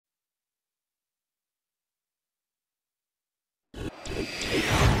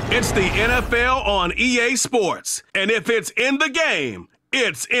It's the NFL on EA Sports. And if it's in the game,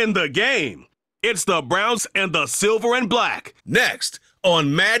 it's in the game. It's the Browns and the Silver and Black. Next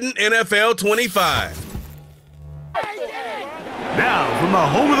on Madden NFL 25. Now from the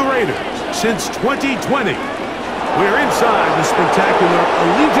home of the Raiders since 2020, we're inside the spectacular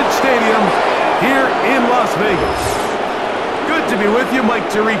Allegiant Stadium here in Las Vegas. Good to be with you, Mike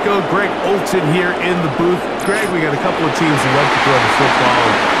Tirico, Greg Olson here in the booth. Greg, we got a couple of teams that love to throw the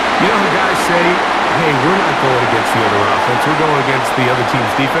football. You know how guys say, hey, we're not going against the other offense, we're going against the other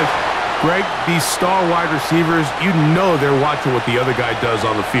team's defense. Greg, these star wide receivers, you know they're watching what the other guy does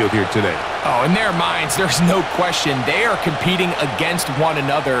on the field here today. Oh, in their minds, there's no question. They are competing against one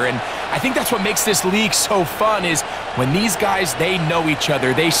another, and I think that's what makes this league so fun is when these guys, they know each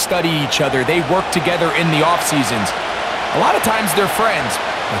other, they study each other, they work together in the off seasons. A lot of times they're friends,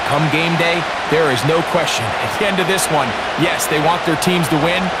 but come game day, there is no question. At the end of this one, yes, they want their teams to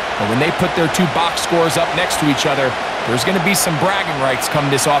win, but when they put their two box scores up next to each other, there's going to be some bragging rights come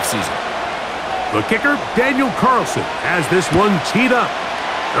this offseason. The kicker, Daniel Carlson, has this one teed up.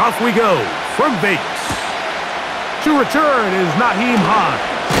 And off we go from Vegas. To return is Naheem Hines.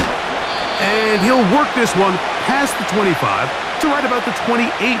 And he'll work this one past the 25 to right about the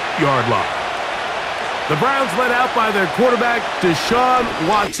 28-yard line. The Browns led out by their quarterback, Deshaun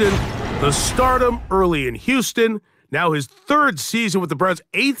Watson, the stardom early in Houston. Now his third season with the Browns,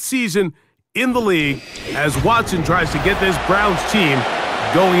 8th season in the league, as Watson tries to get this Browns team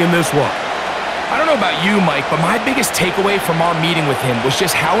going in this one. I don't know about you, Mike, but my biggest takeaway from our meeting with him was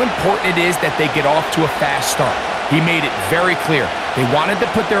just how important it is that they get off to a fast start. He made it very clear. They wanted to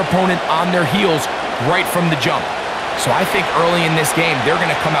put their opponent on their heels right from the jump. So I think early in this game, they're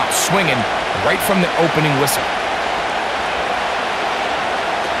going to come out swinging right from the opening whistle.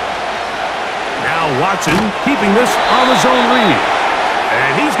 Now Watson keeping this on his own read.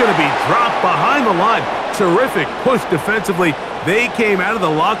 And he's going to be dropped behind the line. Terrific push defensively. They came out of the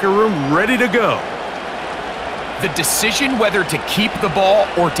locker room ready to go. The decision whether to keep the ball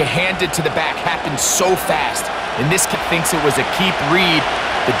or to hand it to the back happened so fast. And this kid thinks it was a keep read.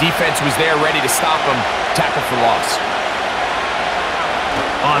 The defense was there ready to stop him. Tackle for loss.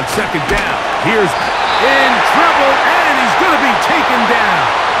 On second down, here's in trouble, and he's going to be taken down.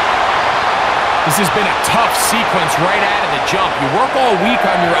 This has been a tough sequence right out of the jump. You work all week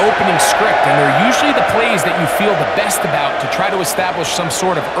on your opening script, and they're usually the plays that you feel the best about to try to establish some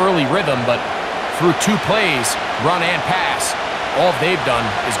sort of early rhythm, but through 2 plays, run and pass, all they've done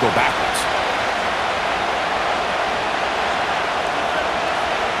is go backwards.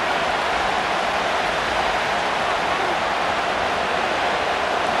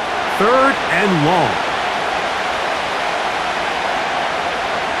 Third and long.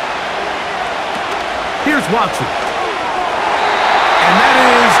 Here's Watson. And that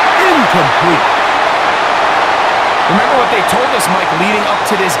is incomplete. Remember what they told us, Mike, leading up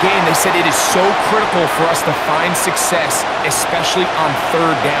to this game. They said it is so critical for us to find success, especially on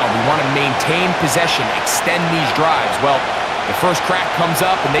third down. We want to maintain possession, extend these drives. Well, the first crack comes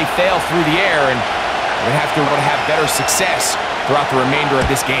up and they fail through the air, and we're going to have better success throughout the remainder of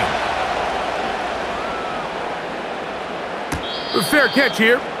this game. Fair catch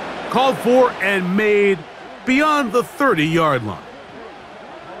here. Called for and made beyond the 30-yard line.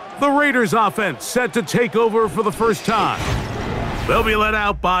 The Raiders offense set to take over for the first time. They'll be led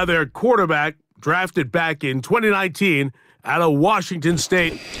out by their quarterback, drafted back in 2019 out of Washington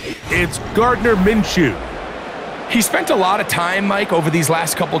State. It's Gardner Minshew. He spent a lot of time, Mike, over these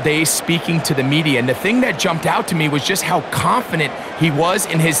last couple days speaking to the media, and the thing that jumped out to me was just how confident he was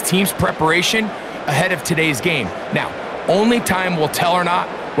in his team's preparation ahead of today's game. Now, only time will tell or not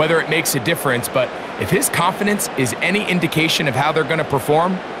whether it makes a difference, but if his confidence is any indication of how they're going to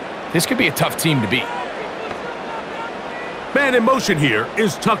perform, this could be a tough team to beat. Man in motion here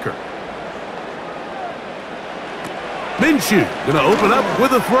is Tucker. Minshew going to open up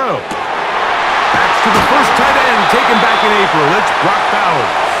with a throw. That's to the first tight end taken back in April. It's Brock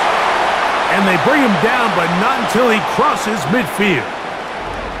Bowers. And they bring him down, but not until he crosses midfield.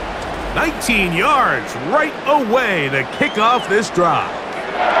 19 yards right away to kick off this drive.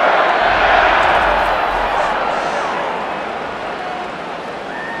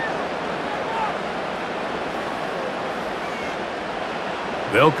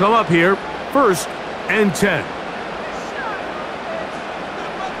 They'll come up here, 1st and 10.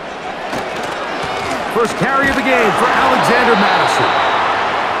 First carry of the game for Alexander Madison.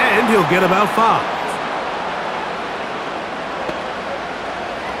 And he'll get about 5.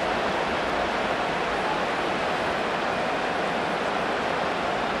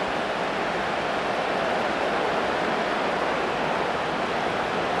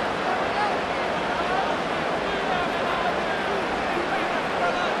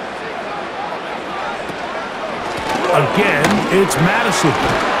 Again, it's Madison.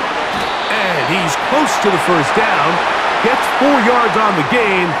 And he's close to the first down. Gets 4 yards on the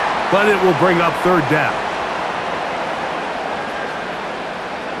gain, but it will bring up third down.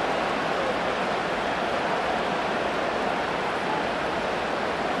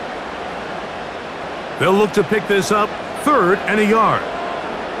 They'll look to pick this up, 3rd and a yard.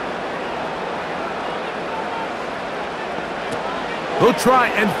 He'll try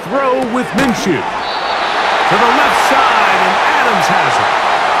and throw with Minshew. To the left side, and Adams has it.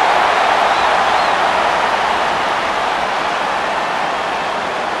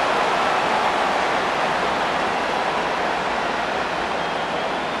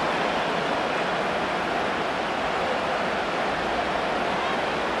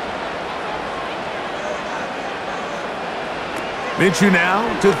 Minshew now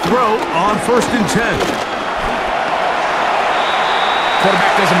to throw on 1st and 10.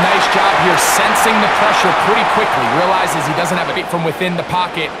 Quarterback does a nice job here sensing the pressure pretty quickly. Realizes he doesn't have a beat from within the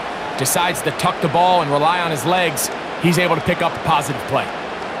pocket. Decides to tuck the ball and rely on his legs. He's able to pick up a positive play.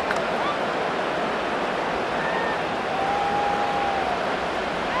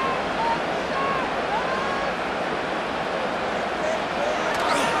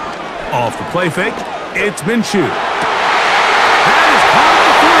 Off the play fake, it's Minshew. That is caught at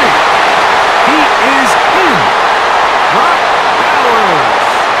the 3. He is in. Brock Bowers.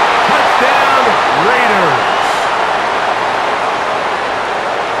 Touchdown, Raiders.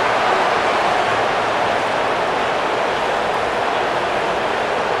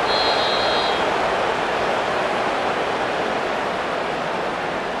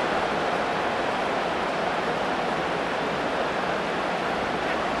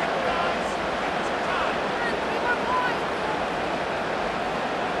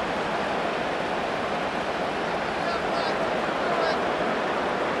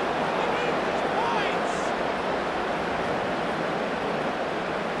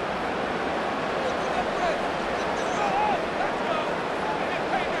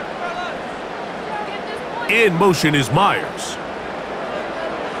 In motion is Myers.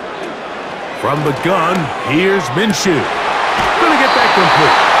 From the gun, here's Minshew. Gonna get that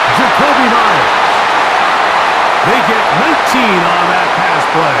complete. Jacoby Myers. They get 19 on that pass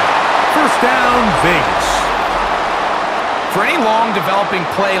play. First down, Vegas. For any long developing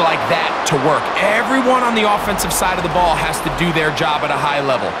play like that to work, everyone on the offensive side of the ball has to do their job at a high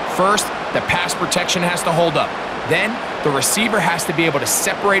level. First, the pass protection has to hold up. Then, the receiver has to be able to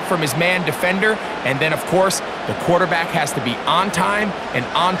separate from his man defender. And then, of course, the quarterback has to be on time and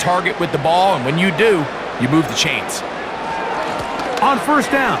on target with the ball. And when you do, you move the chains. On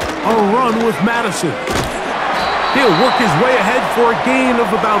first down, a run with Madison. He'll work his way ahead for a gain of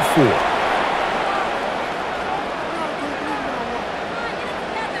about 4.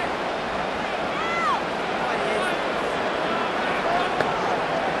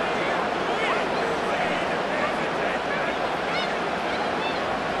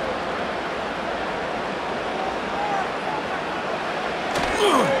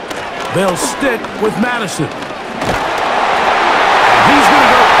 They'll stick with Madison. He's going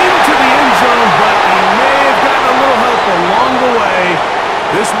to go into the end zone, but he may have gotten a little help along the way.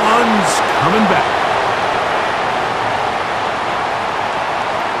 This one's coming back.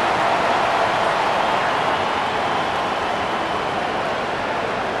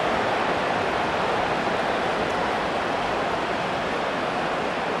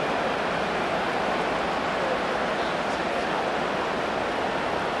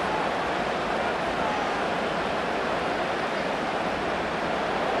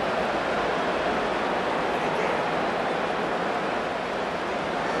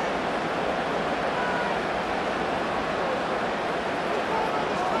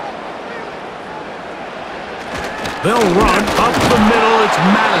 They'll run up the middle. It's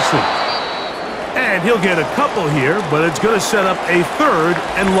Madison. And he'll get a couple here, but it's going to set up a 3rd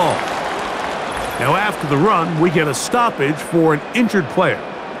and long. Now after the run, we get a stoppage for an injured player.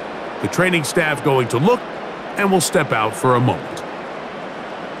 The training staff going to look, and will step out for a moment.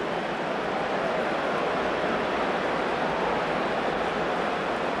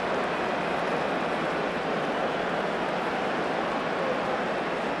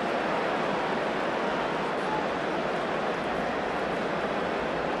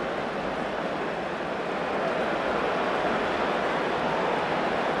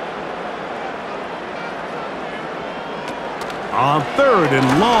 On 3rd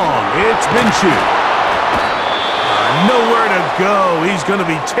and long, it's Minshew. Nowhere to go. He's going to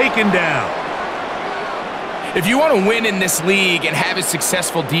be taken down. If you want to win in this league and have a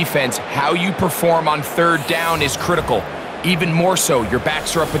successful defense, how you perform on 3rd down is critical. Even more so, your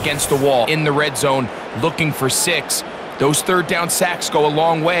backs are up against the wall in the red zone looking for 6. Those third down sacks go a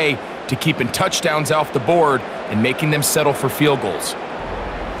long way to keeping touchdowns off the board and making them settle for field goals.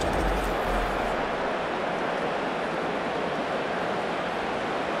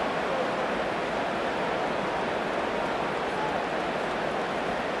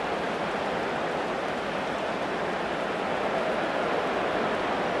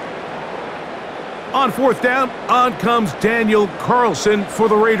 On fourth down, on comes Daniel Carlson for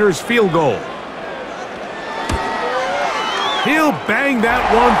the Raiders field goal. He'll bang that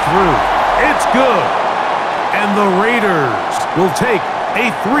one through. It's good. And the Raiders will take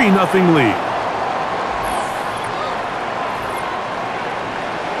a 3-0 lead.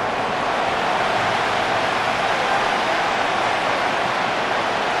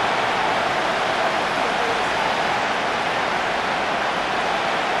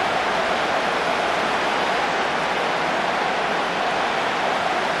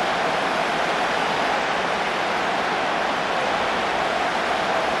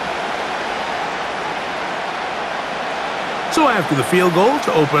 So after the field goal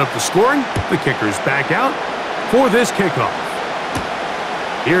to open up the scoring, the kicker's back out for this kickoff.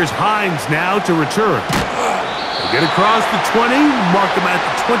 Here's Hines now to return. They'll get across the 20, mark them at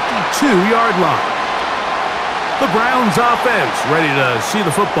the 22-yard line. The Browns offense ready to see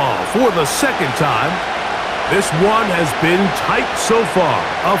the football for the second time. This one has been tight so far.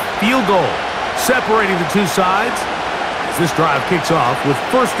 A field goal separating the two sides as this drive kicks off with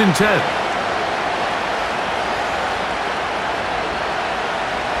 1st and 10.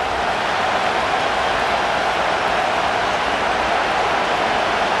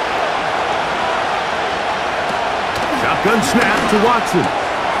 Gun snap to Watson.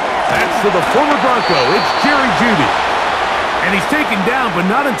 That's to the former Bronco. It's Jerry Jeudy. And he's taken down, but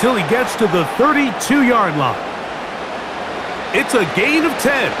not until he gets to the 32-yard line. It's a gain of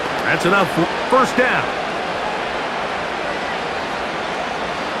 10. That's enough for 1st down.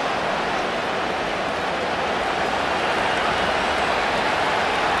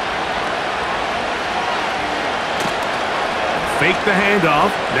 Fake the handoff.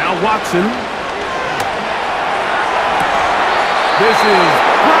 Now Watson. This is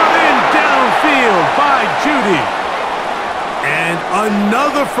brought in downfield by Jeudy. And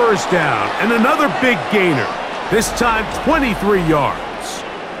another 1st down and another big gainer. This time 23 yards.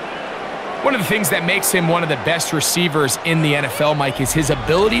 One of the things that makes him one of the best receivers in the NFL, Mike, is his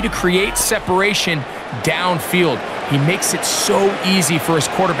ability to create separation downfield. He makes it so easy for his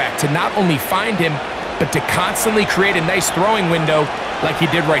quarterback to not only find him, but to constantly create a nice throwing window like he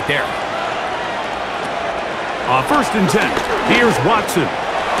did right there. On 1st and 10, here's Watson.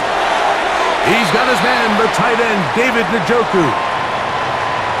 He's got his man, the tight end, David Njoku.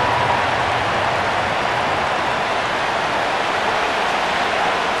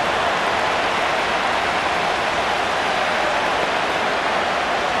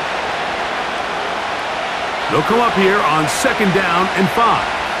 They'll come up here on 2nd down and 5.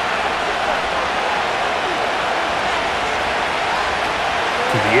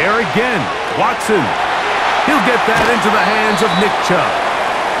 To the air again, Watson. He'll get that into the hands of Nick Chubb.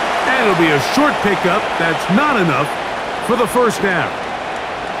 And it'll be a short pickup. That's not enough for the 1st down.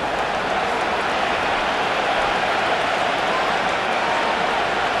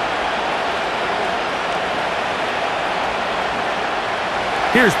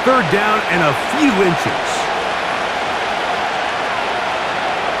 Here's 3rd down and a few inches.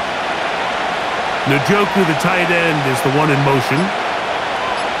 Njoku, the tight end, is the one in motion.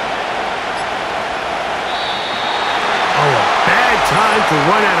 Time to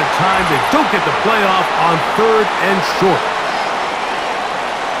run out of time. They don't get the play off on 3rd and short.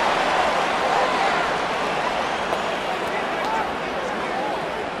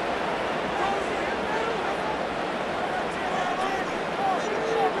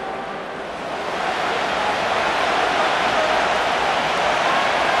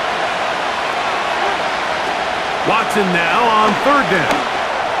 Watson now on 3rd down.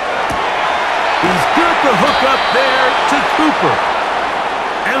 He's good to hook up there to Cooper.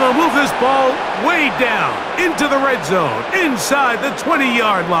 And they'll move this ball way down into the red zone, inside the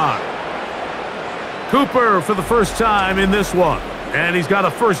 20-yard line. Cooper for the 1st time in this one. And he's got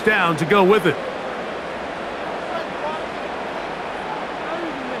a 1st down to go with it.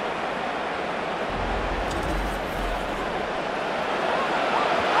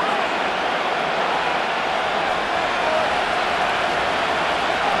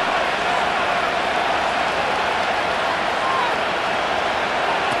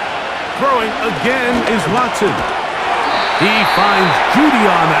 Throwing again is Watson. He finds Jeudy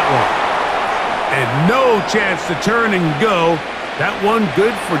on that one. And no chance to turn and go. That one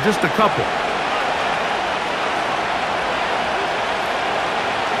good for just a couple.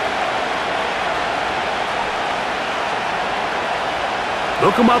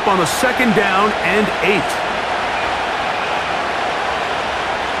 Look him up on a 2nd down and 8.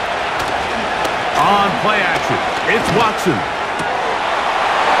 On play action, it's Watson.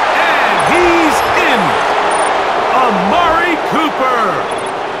 And he's in. Amari Cooper.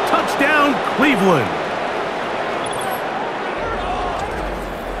 Touchdown, Cleveland.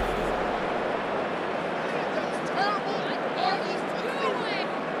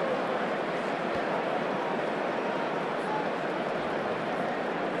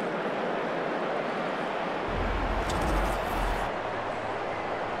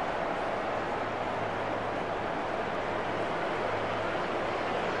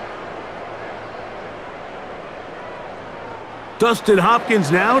 Dustin Hopkins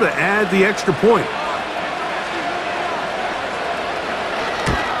now to add the extra point.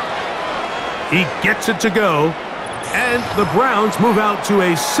 He gets it to go, and the Browns move out to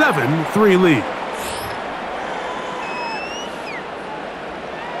a 7-3 lead.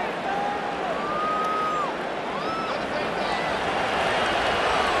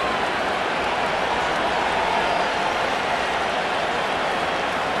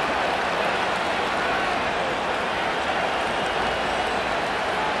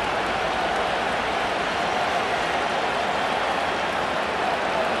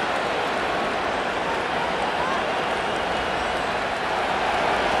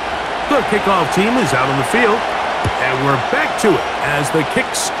 The kickoff team is out on the field, and we're back to it as the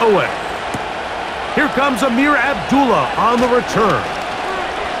kick's away. Here comes Amir Abdullah on the return.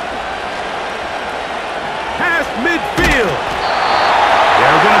 Past midfield.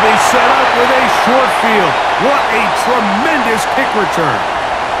 They're going to be set up with a short field. What a tremendous kick return.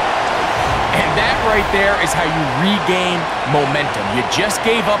 And that right there is how you regain momentum. You just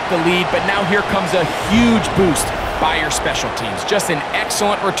gave up the lead, but now here comes a huge boost by your special teams. Just an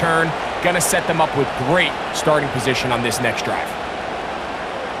excellent return. Going to set them up with great starting position on this next drive.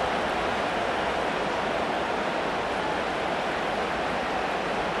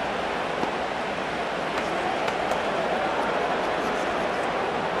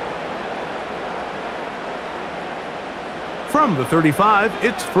 From the 35,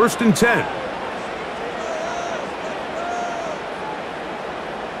 it's 1st and 10.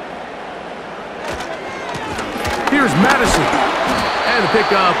 Here's Madison. And a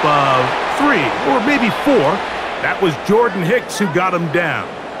pickup of 3, or maybe 4. That was Jordan Hicks who got him down.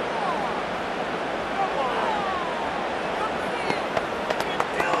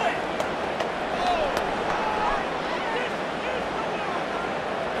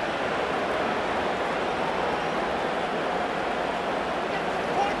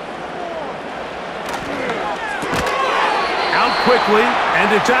 Out quickly,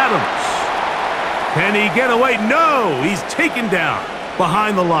 and it's Adams. Can he get away? No! He's taken down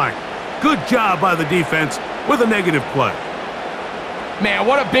behind the line. Good job by the defense with a negative play. Man,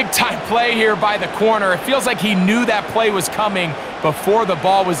 what a big-time play here by the corner. It feels like he knew that play was coming before the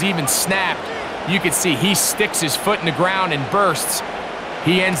ball was even snapped. You can see he sticks his foot in the ground and bursts.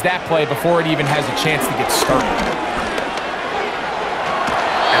 He ends that play before it even has a chance to get started.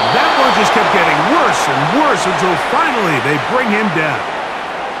 And that one just kept getting worse and worse until finally they bring him down.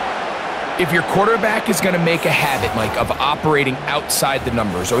 If your quarterback is going to make a habit, Mike, of operating outside the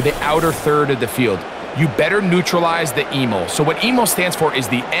numbers or the outer third of the field, you better neutralize the EMO. So what EMO stands for is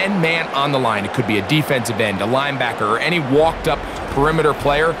the end man on the line. It could be a defensive end, a linebacker, or any walked-up perimeter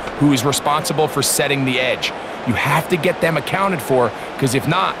player who is responsible for setting the edge. You have to get them accounted for, because if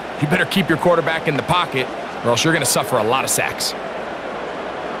not, you better keep your quarterback in the pocket, or else you're going to suffer a lot of sacks.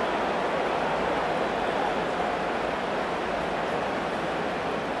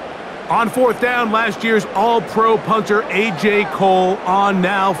 On 4th down, last year's All-Pro punter A.J. Cole on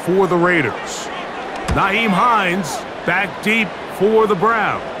now for the Raiders. Nyheim Hines back deep for the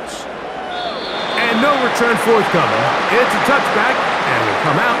Browns. And no return forthcoming. It's a touchback, and will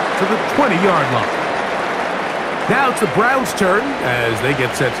come out to the 20-yard line. Now it's the Browns' turn as they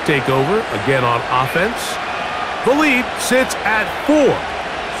get set to take over again on offense. The lead sits at 4,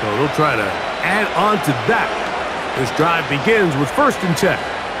 so they'll try to add on to that. This drive begins with 1st and 10.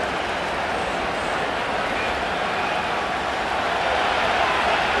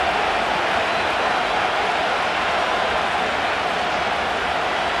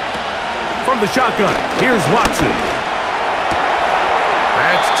 From the shotgun, here's Watson.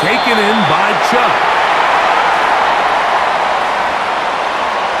 That's taken in by Chubb.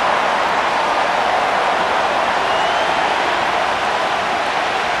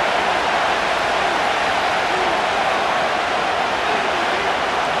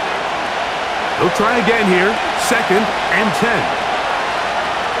 try again here. 2nd and 10.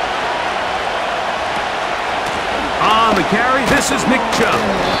 On the carry, this is Nick Chubb.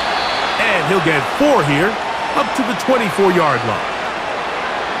 And he'll get 4 here, up to the 24-yard line.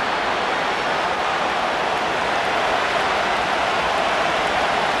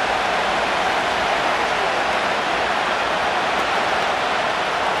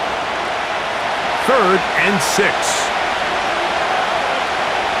 Third and 6.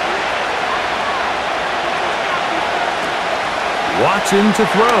 Watson to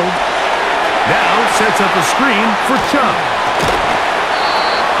throw. Now sets up a screen for Chubb.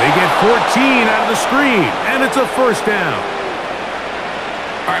 They get 14 out of the screen, and it's a first down.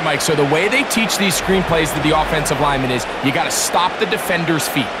 All right, Mike, so the way they teach these screenplays to the offensive lineman is you got to stop the defender's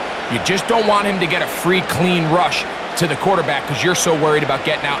feet. You just don't want him to get a free, clean rush to the quarterback because you're so worried about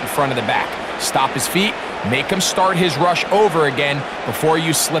getting out in front of the back. Stop his feet, make him start his rush over again before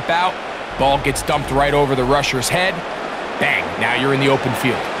you slip out. Ball gets dumped right over the rusher's head. Bang, now you're in the open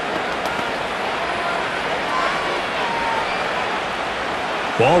field.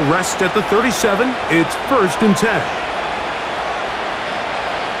 Ball rests at the 37. It's 1st and 10.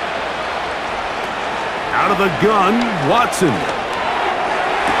 Out of the gun, Watson.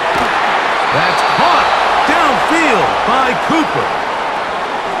 That's caught downfield by Cooper.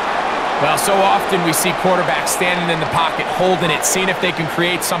 Well, so often we see quarterbacks standing in the pocket, holding it, seeing if they can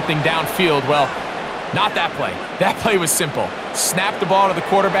create something downfield. Well, not that play. That play was simple. Snap the ball to the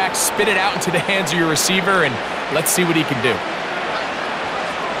quarterback, spit it out into the hands of your receiver, and let's see what he can do.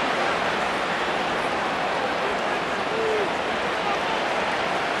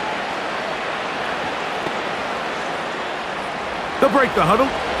 They'll break the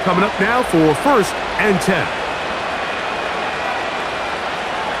huddle. Coming up now for 1st and 10.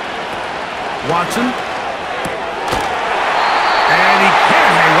 Watson. And he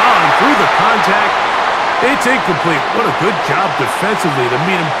can't hang on through the contact. It's incomplete. What a good job defensively to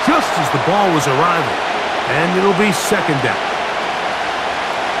meet him just as the ball was arriving. And it'll be 2nd down.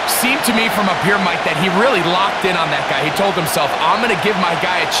 Seemed to me from up here, Mike, that he really locked in on that guy. He told himself, I'm going to give my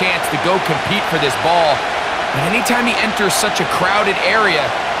guy a chance to go compete for this ball. But anytime he enters such a crowded area,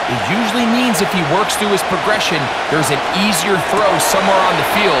 it usually means if he works through his progression, there's an easier throw somewhere on the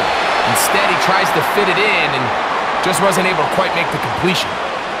field. Instead, he tries to fit it in and just wasn't able to quite make the completion.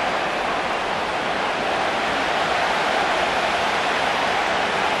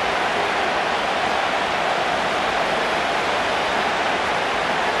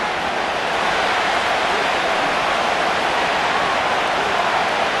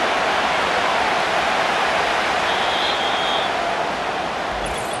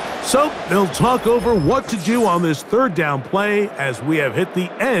 So they'll talk over what to do on this 3rd down play as we have hit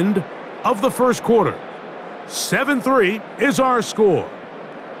the end of the 1st quarter. 7-3 is our score.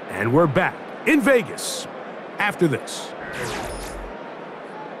 And we're back in Vegas after this.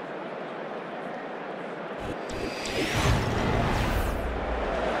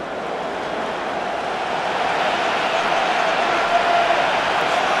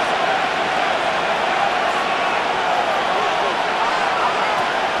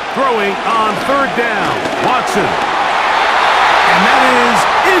 Throwing on 3rd down, Watson. And that is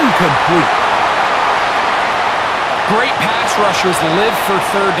incomplete. Great pass rushers live for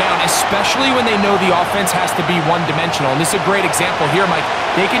 3rd down, especially when they know the offense has to be one-dimensional. And this is a great example here, Mike.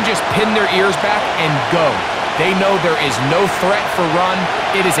 They can just pin their ears back and go. They know there is no threat for run.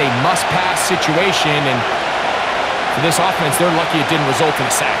 It is a must-pass situation. And for this offense, they're lucky it didn't result in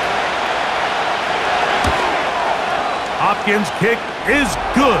a sack. Hopkins' kick is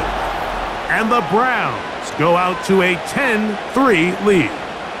good. And the Browns go out to a 10-3 lead.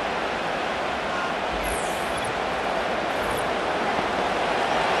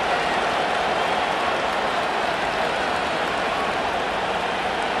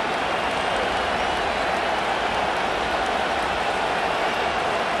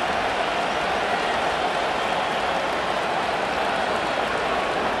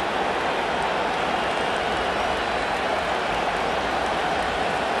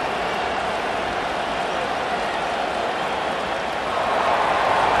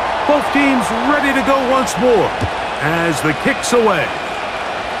 Both teams ready to go once more as the kick's away.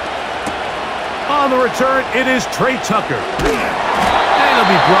 On the return, it is Trey Tucker. And he'll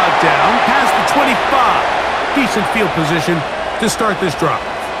be brought down past the 25. Decent field position to start this drive.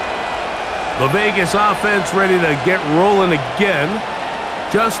 The Vegas offense ready to get rolling again.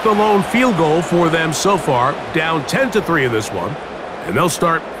 Just the lone field goal for them so far, down 10-3 in this one. And they'll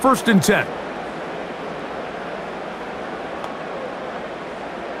start 1st and 10.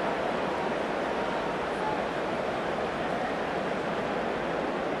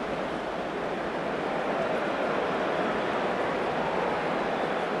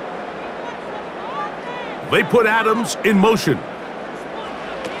 They put Adams in motion.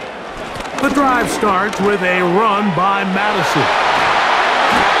 The drive starts with a run by Madison.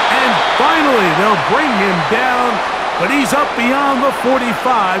 And finally, they'll bring him down, but he's up beyond the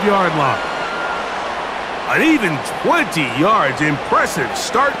 45-yard line. An even 20 yards. Impressive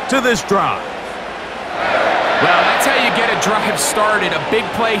start to this drive. Well, that's how you get a drive started. A big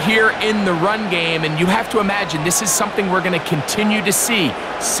play here in the run game, and you have to imagine this is something we're going to continue to see.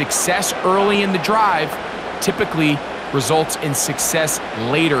 Success early in the drive typically results in success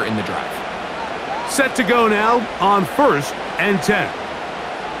later in the drive. Set to go now on 1st and 10.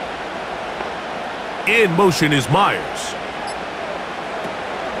 In motion is Myers.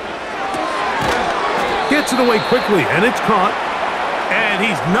 Gets it away quickly, and it's caught. And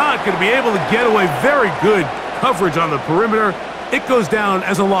he's not going to be able to get away. Very good coverage on the perimeter. It goes down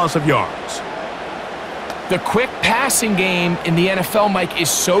as a loss of yards. The quick passing game in the NFL, Mike, is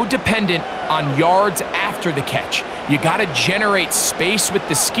so dependent on yards after the catch. You got to generate space with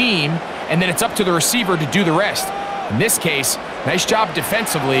the scheme, and then it's up to the receiver to do the rest. In this case, nice job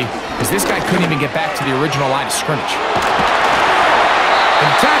defensively, because this guy couldn't even get back to the original line of scrimmage. And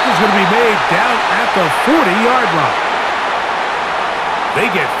the tackle's going to be made down at the 40-yard line. They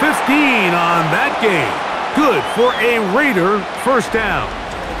get 15 on that game. Good for a Raider first down.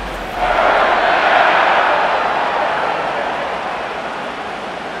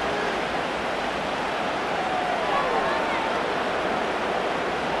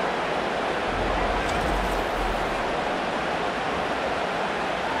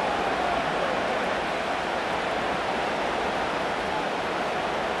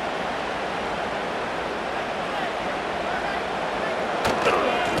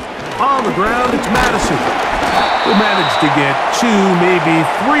 On the ground, it's Madison, who managed to get 2, maybe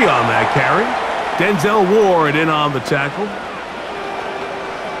 3 on that carry. Denzel Ward in on the tackle.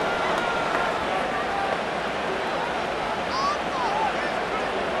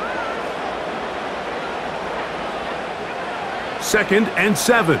 Second and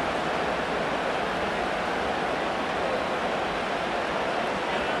 7.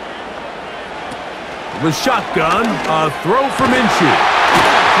 The shotgun, a throw from Minshew.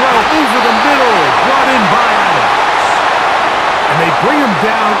 Throw over the middle, brought in by Adams. And they bring him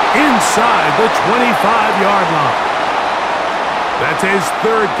down inside the 25-yard line. That's his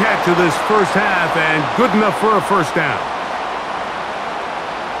 3rd catch of this first half, and good enough for a first down.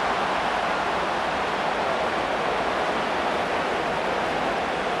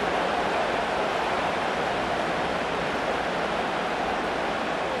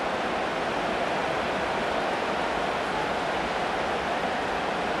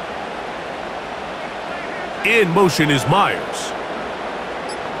 In motion is Myers.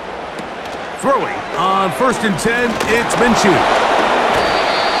 Throwing on 1st and 10, it's Minshew.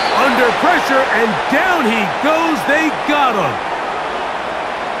 Under pressure, and down he goes. They got him.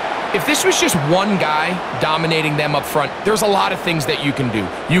 If this was just one guy dominating them up front, there's a lot of things that you can do.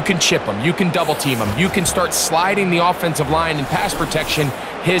 You can chip him. You can double team him. You can start sliding the offensive line and pass protection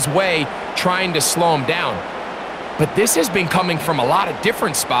his way, trying to slow him down. But this has been coming from a lot of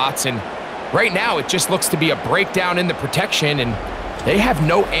different spots, and right now, it just looks to be a breakdown in the protection, and they have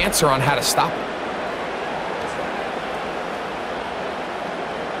no answer on how to stop it.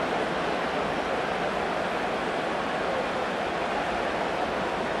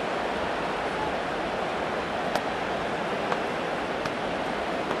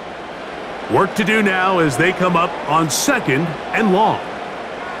 Work to do now as they come up on 2nd and long.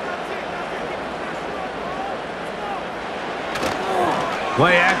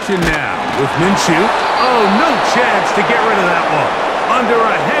 Play action now with Minshew. Oh, no chance to get rid of that one. Under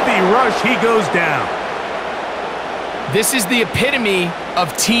a heavy rush, he goes down. This is the epitome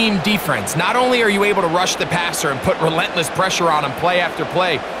of team defense. Not only are you able to rush the passer and put relentless pressure on him play after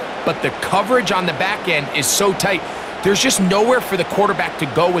play, but the coverage on the back end is so tight. There's just nowhere for the quarterback to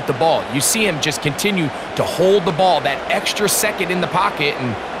go with the ball. You see him just continue to hold the ball that extra second in the pocket,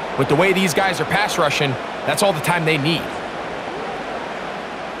 and with the way these guys are pass rushing, that's all the time they need.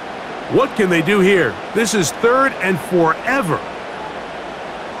 What can they do here? This is 3rd and forever.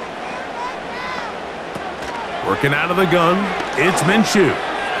 Working out of the gun, it's Minshew.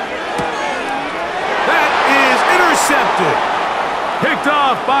 That is intercepted. Picked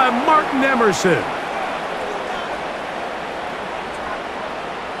off by Martin Emerson.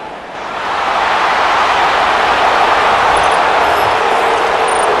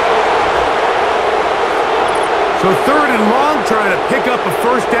 So 3rd and long, trying to pick up a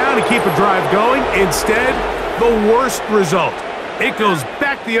first down and keep a drive going. Instead, the worst result. It goes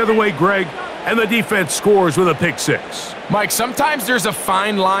back the other way, Greg. And the defense scores with a pick six. Mike, sometimes there's a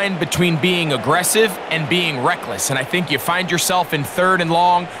fine line between being aggressive and being reckless, and I think you find yourself in 3rd and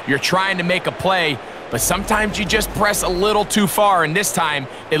long, you're trying to make a play, but sometimes you just press a little too far, and this time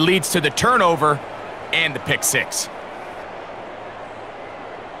it leads to the turnover and the pick six.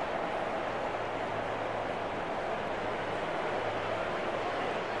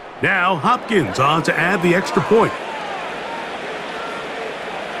 Now Hopkins on to add the extra point.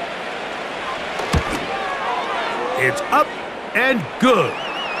 It's up and good.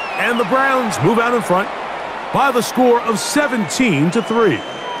 And the Browns move out in front by the score of 17-3.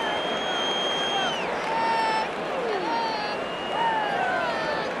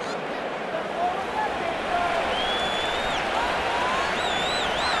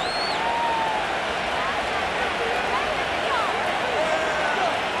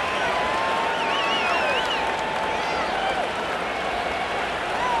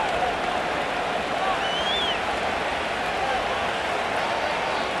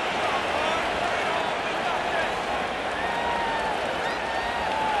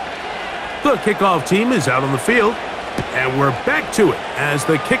 The kickoff team is out on the field, and we're back to it as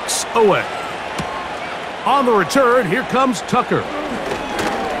the kick's away. On the return, here comes Tucker.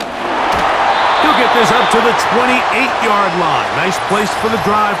 He'll get this up to the 28-yard line. Nice place for the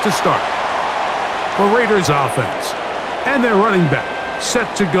drive to start. The Raiders offense, and their running back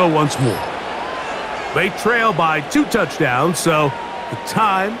set to go once more. They trail by 2 touchdowns, so the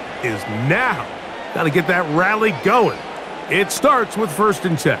time is now. Got to get that rally going. It starts with 1st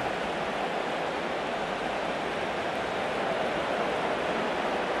and 10.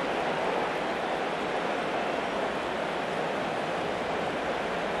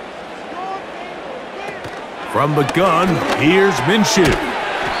 From the gun, here's Minshew.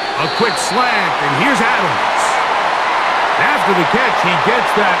 A quick slant, and here's Adams. After the catch, he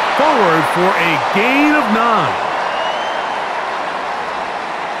gets that forward for a gain of 9.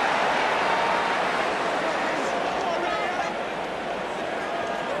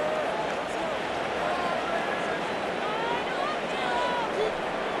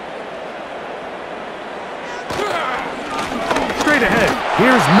 Straight ahead,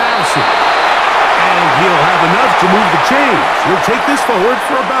 here's Madison. And he'll have enough to move the chains. He'll take this forward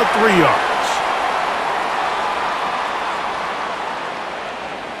for about 3 yards.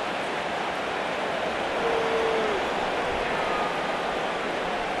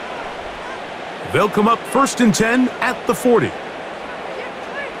 They'll come up 1st and 10 at the 40.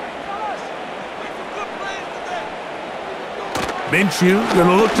 Minshew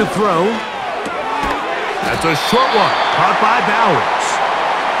gonna look to throw. That's a short one, caught by Bowers.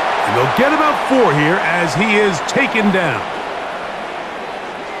 And they'll get about 4 here as he is taken down.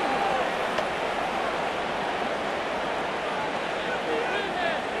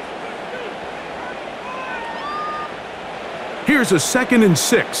 Here's a 2nd and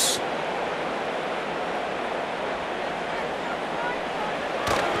 6.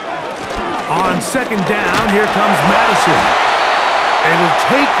 On 2nd down, here comes Madison. And he'll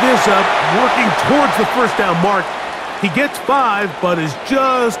take this up, working towards the 1st down mark. He gets 5, but is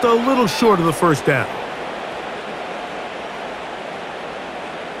just a little short of the 1st down.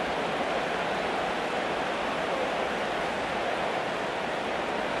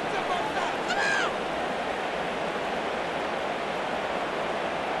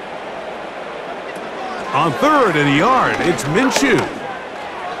 On 3rd and a yard, it's Minshew.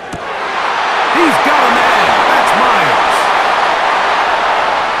 He's got a man. That's Myers.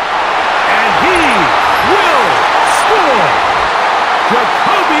 And he will score.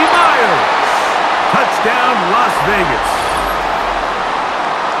 Jacoby Myers. Touchdown, Las Vegas.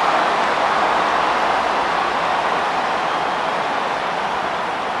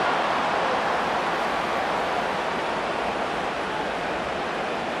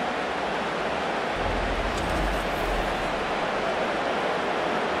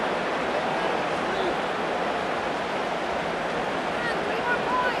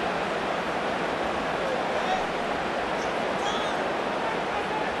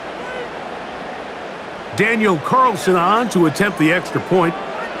 Daniel Carlson on to attempt the extra point.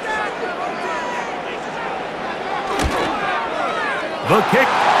 The kick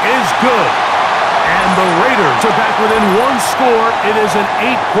is good. And the Raiders are back within 1 score. It is an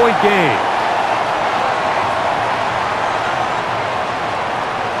 8-point game.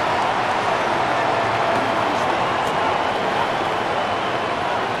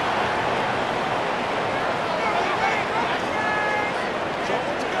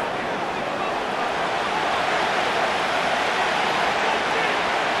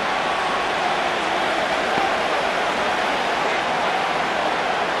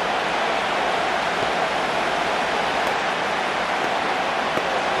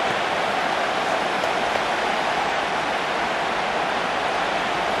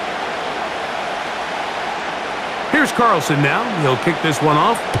 Here's Carlson now. He'll kick this one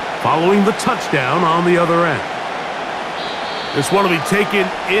off, following the touchdown on the other end. This one will be taken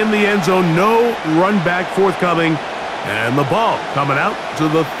in the end zone. No run back forthcoming. And the ball coming out to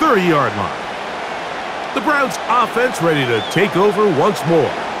the 30-yard line. The Browns offense ready to take over once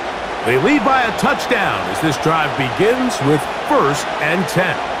more. They lead by a touchdown as this drive begins with 1st and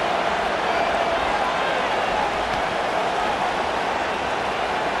 10.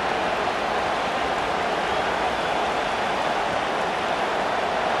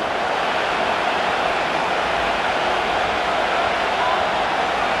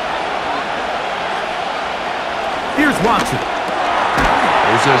 Here's Watson.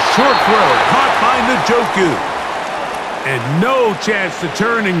 There's a short throw caught by Njoku. And no chance to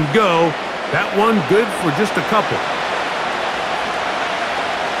turn and go. That one good for just a couple.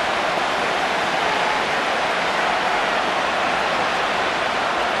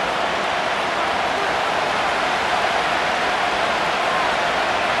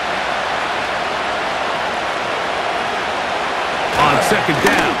 On 2nd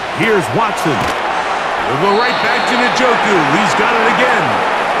down, here's Watson. We'll go right back to Njoku. He's got it again.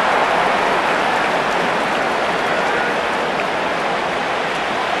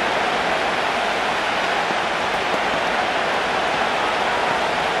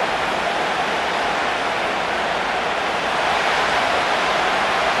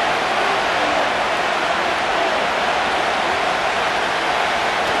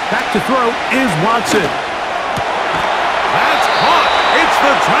 Back to throw is Watson. That's caught. It's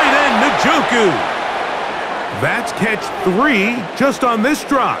the tight end, Njoku. That's catch 3 just on this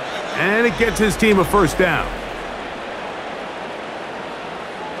drive, and it gets his team a 1st down.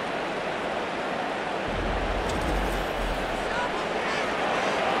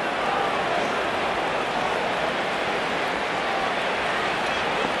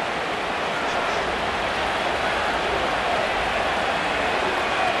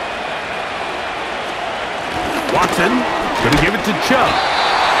 Watson going to give it to Chubb.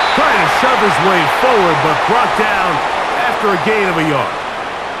 Trying to shove his way forward, but brought down after a gain of a yard.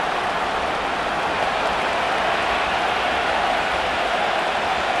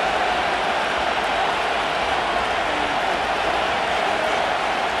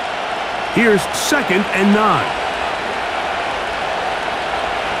 Here's 2nd and 9.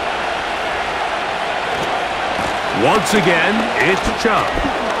 Once again, it's Chubb.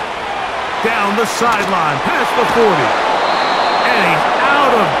 Down the sideline, past the 40. And he's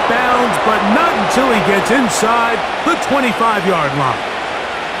out of bounds, but not until he gets inside the 25-yard line.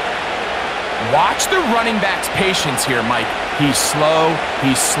 Watch the running back's patience here, Mike. He's slow,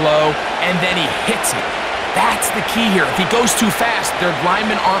 and then he hits it. That's the key here. If he goes too fast, their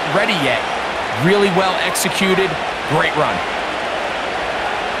linemen aren't ready yet. Really well executed. Great run.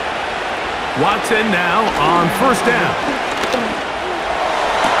 Watson now on 1st down.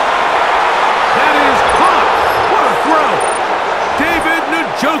 That is caught. What a throw. David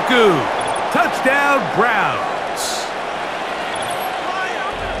Njoku. Touchdown, Browns.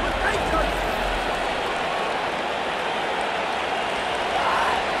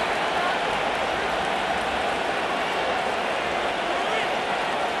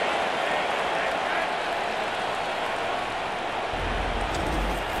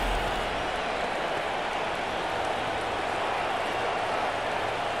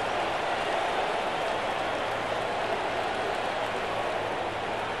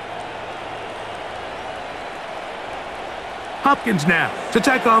 Hopkins now to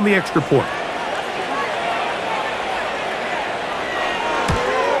take on the extra point.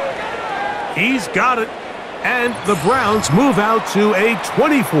 He's got it. And the Browns move out to a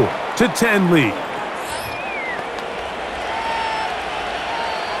 24-10 lead.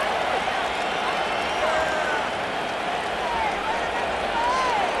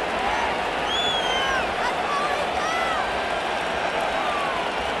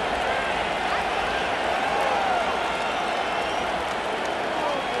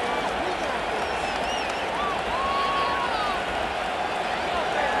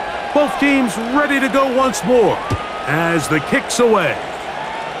 Both teams ready to go once more as the kick's away.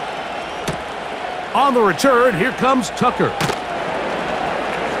 On the return, here comes Tucker.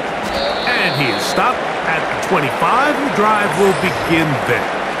 And he is stopped at the 25. The drive will begin there.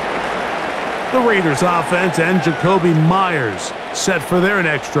 The Raiders offense and Jacoby Myers set for their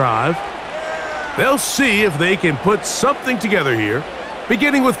next drive. They'll see if they can put something together here,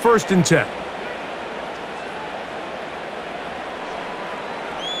 beginning with 1st and 10.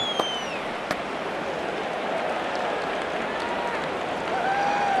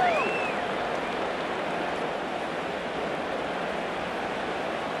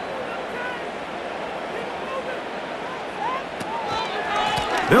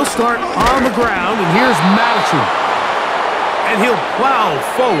 They'll start on the ground, and here's Madison. And he'll plow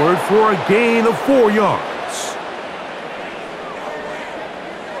forward for a gain of 4 yards.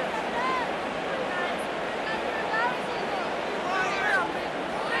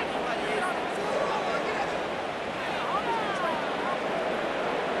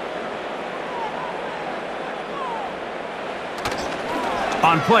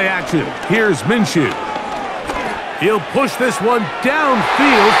 On play action, here's Minshew. He'll push this one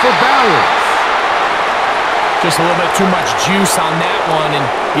downfield for Bowers. Just a little bit too much juice on that one, and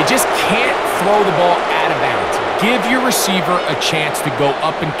you just can't throw the ball out of bounds. Give your receiver a chance to go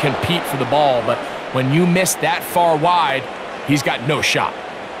up and compete for the ball, but when you miss that far wide, he's got no shot.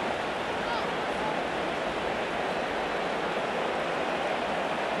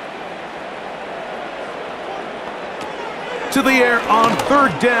 To the air on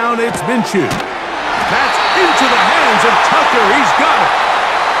 3rd down, it's Minshew. That's into the hands of Tucker. He's got it.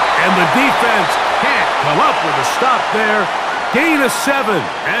 And the defense can't come up with a stop there. Gain of 7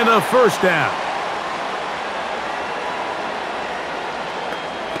 and a 1st down.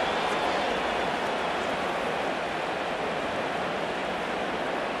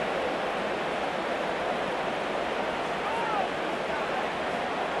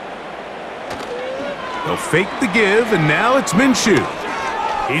 They'll fake the give, and now it's Minshew.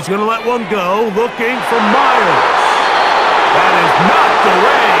 He's going to let one go, looking for Myers. That is knocked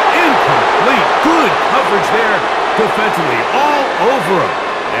away, incomplete. Good coverage there defensively, all over him.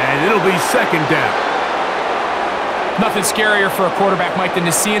 And it'll be 2nd down. Nothing scarier for a quarterback, Mike, than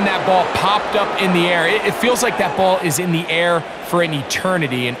to seeing that ball popped up in the air. It feels like that ball is in the air for an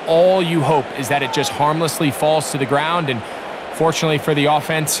eternity, and all you hope is that it just harmlessly falls to the ground. And fortunately for the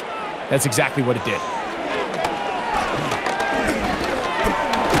offense, that's exactly what it did.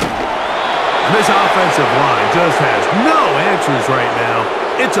 This offensive line just has no answers right now.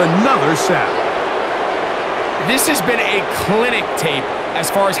 It's another sack. This has been a clinic tape as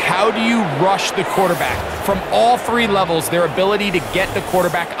far as how do you rush the quarterback. From all 3 levels, their ability to get the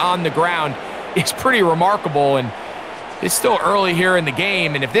quarterback on the ground is pretty remarkable, and it's still early here in the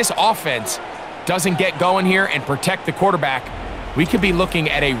game, and if this offense doesn't get going here and protect the quarterback, we could be looking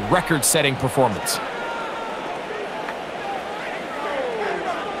at a record-setting performance.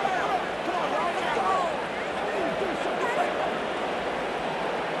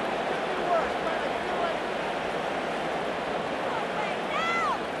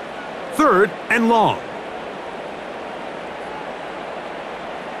 Third and long.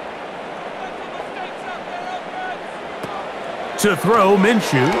 To throw,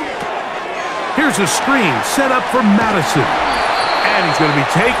 Minshew. Here's a screen set up for Madison. And he's going to be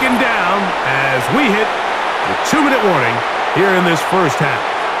taken down as we hit the 2-minute warning here in this 1st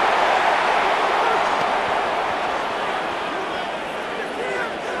half.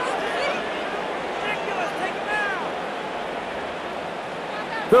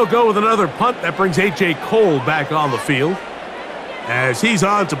 They'll go with another punt. That brings A.J. Cole back on the field as he's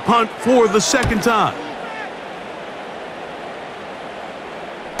on to punt for the 2nd time.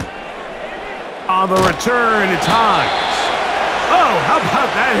 On the return, it's Hines. Oh, how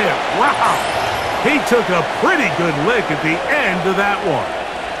about that hit? Wow. He took a pretty good lick at the end of that one.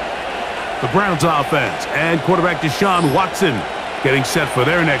 The Browns offense and quarterback Deshaun Watson getting set for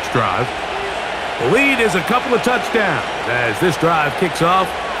their next drive. The lead is a couple of touchdowns as this drive kicks off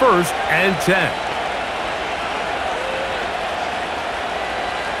 1st and 10.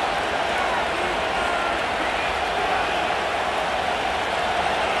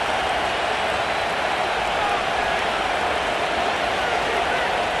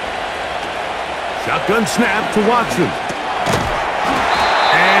 Shotgun snap to Watson. And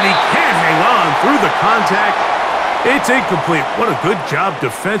he can't hang on through the contact. It's incomplete. What a good job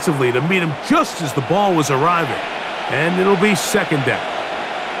defensively to meet him just as the ball was arriving. And it'll be 2nd down.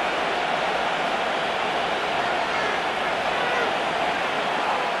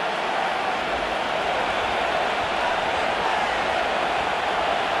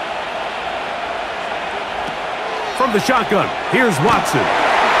 From the shotgun, here's Watson.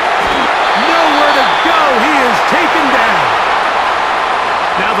 Nowhere to go. He is taken down.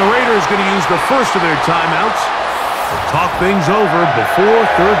 Now the Raiders going to use the first of their timeouts to talk things over before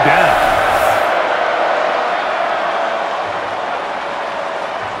 3rd down.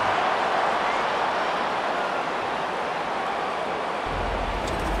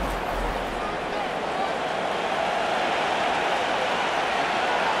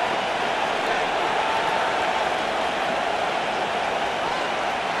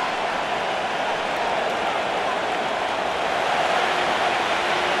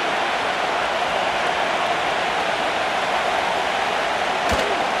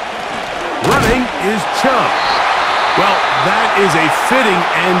 that is a fitting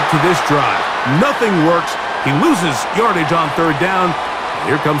end to this drive. Nothing works. He loses yardage on third down.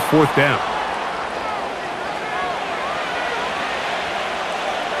 Here comes fourth down.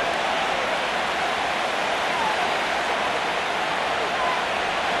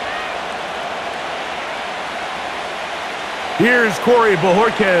 Here's Corey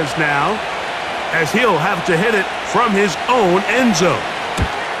Bojorquez now, as he'll have to hit it from his own end zone.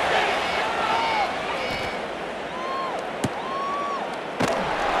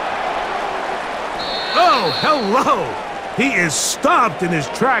 Oh, hello! He is stopped in his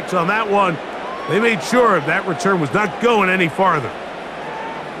tracks on that one. They made sure that return was not going any farther.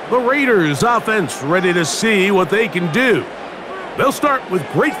 The Raiders offense ready to see what they can do. They'll start with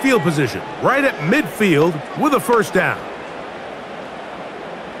great field position right at midfield with a first down.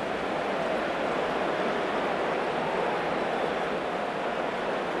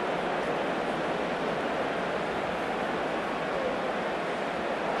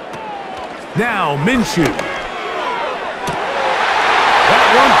 Now Minshew. That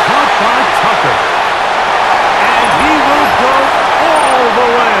one caught by Tucker. And he will go all the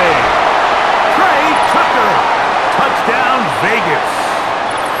way. Trey Tucker. Touchdown Vegas.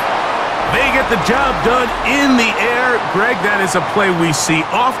 They get the job done in the air. Greg, that is a play we see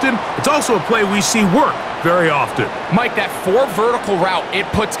often. It's also a play we see work very often. Mike, that 4 vertical route, it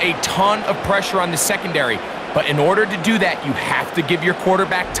puts a ton of pressure on the secondary. But in order to do that, you have to give your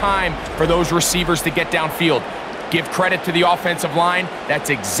quarterback time for those receivers to get downfield. Give credit to the offensive line. That's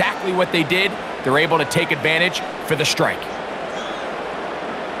exactly what they did. They're able to take advantage for the strike.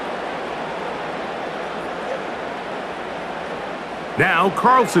 Now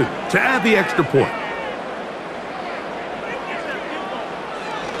Carlson to add the extra point.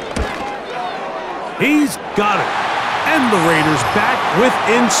 He's got it. And the Raiders back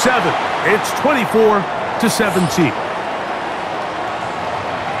within 7. It's 24-17.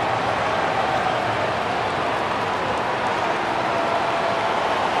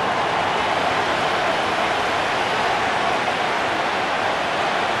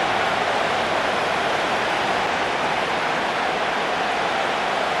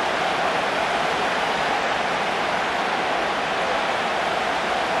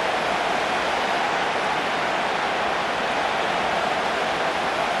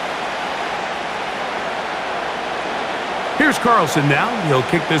 Here's Carlson now. He'll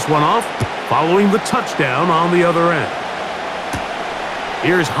kick this one off, following the touchdown on the other end.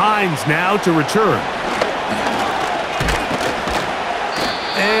 Here's Hines now to return.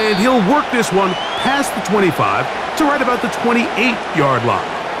 And he'll work this one past the 25 to right about the 28-yard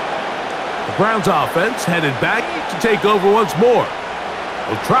line. The Browns offense headed back to take over once more.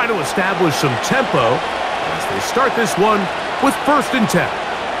 They'll try to establish some tempo as they start this one with 1st and 10.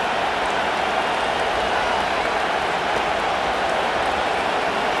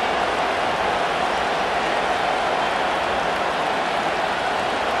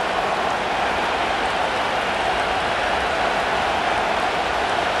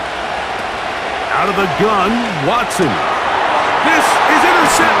 Out of the gun, Watson. This is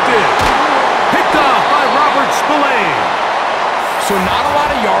intercepted. Picked off by Robert Spillane. So not a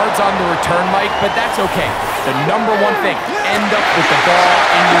lot of yards on the return, Mike, but that's okay. The number one thing, end up with the ball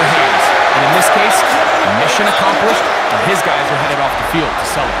in your hands. And in this case, mission accomplished, and his guys are headed off the field to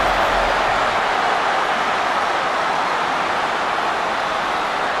celebrate.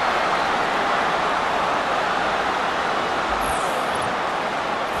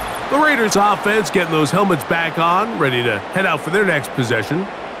 The Raiders offense getting those helmets back on, ready to head out for their next possession.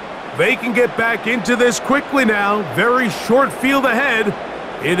 They can get back into this quickly now. Very short field ahead.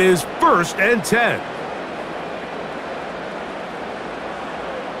 It is 1st and 10.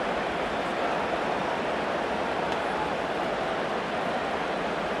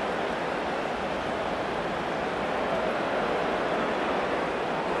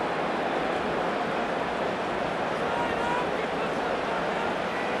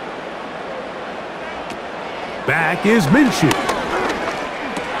 Back is Minshew.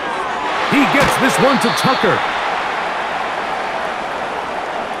 He gets this one to Tucker.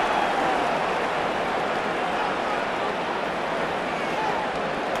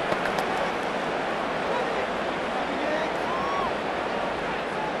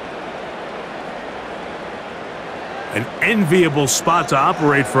 An enviable spot to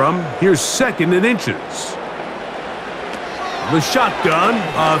operate from. Here's 2nd and inches. The shotgun,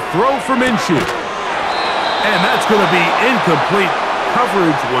 a throw for Minshew. And that's going to be incomplete.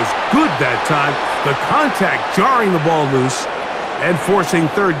 Coverage was good that time. The contact jarring the ball loose and forcing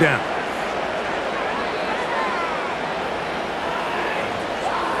 3rd down.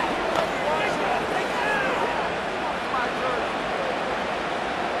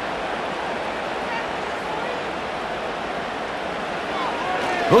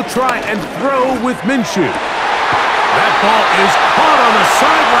 He'll try and throw with Minshew. That ball is caught on the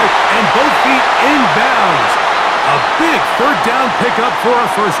sideline and both feet inbounds. A big third down pickup for a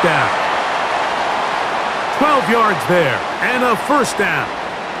first down. 12 yards there and a first down.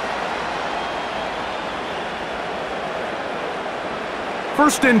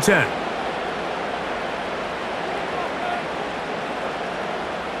 First and 10.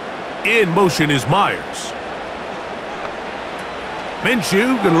 In motion is Myers.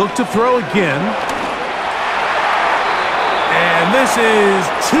 Minshew going to look to throw again. And this is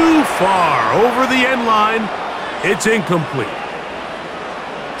too far over the end line. It's incomplete.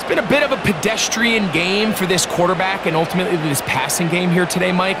 It's been a bit of a pedestrian game for this quarterback and ultimately this passing game here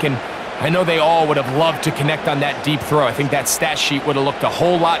today, Mike. And I know they all would have loved to connect on that deep throw. I think that stat sheet would have looked a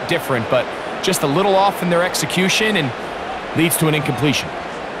whole lot different, but just a little off in their execution and leads to an incompletion.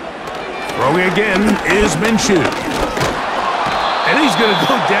 Throwing again is Minshew. And he's going to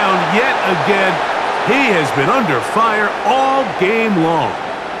go down yet again. He has been under fire all game long.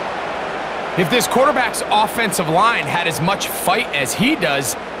 If this quarterback's offensive line had as much fight as he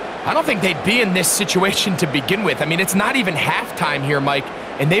does, I don't think they'd be in this situation to begin with. I mean, it's not even halftime here, Mike,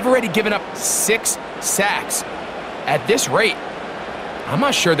 and they've already given up 6 sacks. At this rate, I'm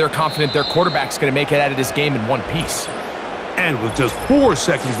not sure they're confident their quarterback's going to make it out of this game in one piece. And with just 4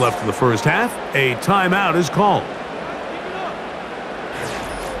 seconds left in the first half, a timeout is called.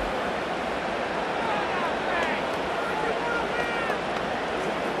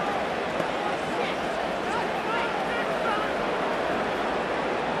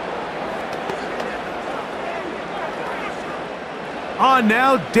 On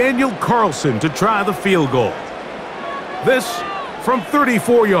now, Daniel Carlson to try the field goal. This from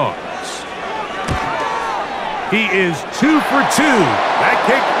 34 yards. He is 2 for 2. That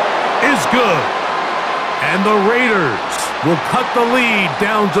kick is good. And the Raiders will cut the lead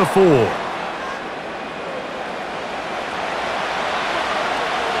down to 4.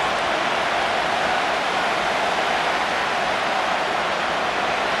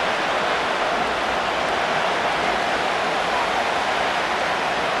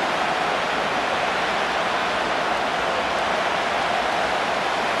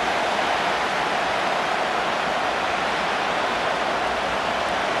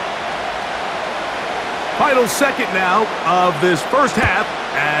 Final second now of this first half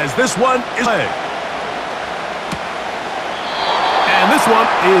as this one is played. And this one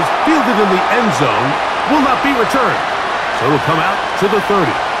is fielded in the end zone, will not be returned. So it'll come out to the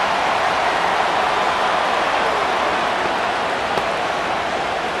 30.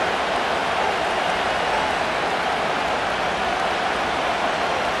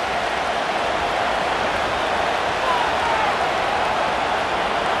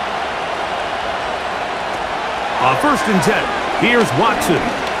 On first and 10, here's Watson. Oh,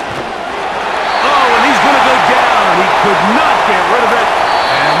 and he's going to go down. He could not get rid of it,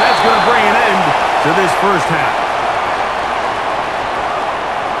 and that's going to bring an end to this first half.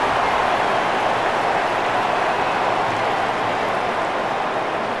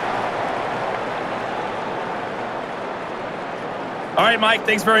 All right, Mike,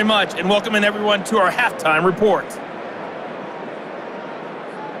 thanks very much, and welcome in everyone to our halftime report.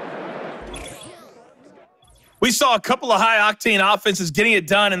 We saw a couple of high-octane offenses getting it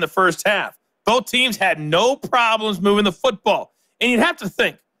done in the first half. Both teams had no problems moving the football. And you'd have to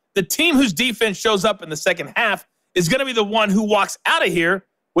think, the team whose defense shows up in the second half is going to be the one who walks out of here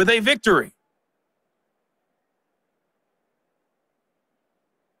with a victory.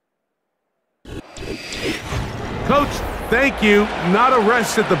 Coach, thank you. Not a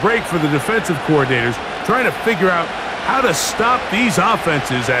rest at the break for the defensive coordinators, trying to figure out how to stop these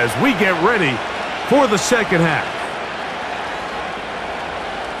offenses as we get ready for the second half.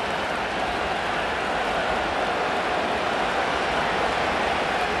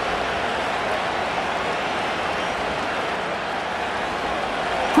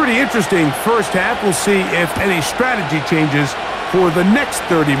 Pretty interesting first half. We'll see if any strategy changes for the next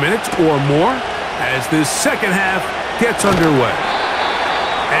 30 minutes or more as this second half gets underway.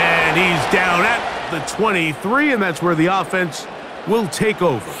 And he's down at the 23, and that's where the offense will take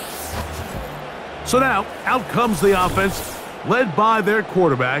over. So now, out comes the offense, led by their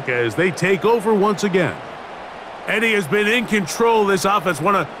quarterback as they take over once again. And he has been in control of this offense.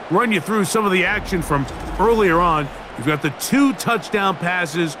 Want to run you through some of the action from earlier on. You've got the 2 touchdown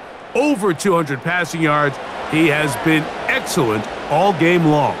passes, over 200 passing yards. He has been excellent all game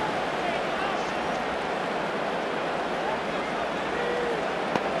long.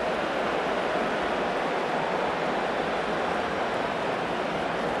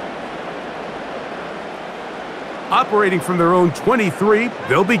 Operating from their own 23,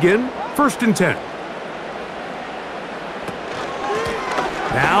 they'll begin 1st and 10.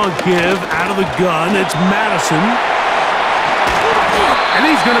 Now a give out of the gun. It's Madison. And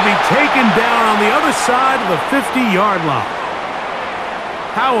he's going to be taken down on the other side of the 50-yard line.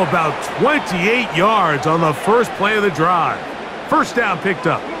 How about 28 yards on the first play of the drive? 1st down picked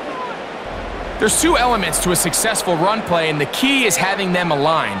up. There's 2 elements to a successful run play, and the key is having them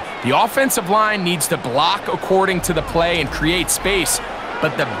align. The offensive line needs to block according to the play and create space,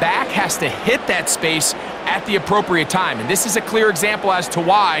 but the back has to hit that space at the appropriate time. And this is a clear example as to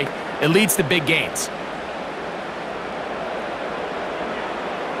why it leads to big gains.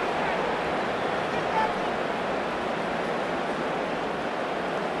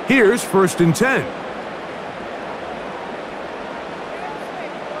 Here's 1st and 10.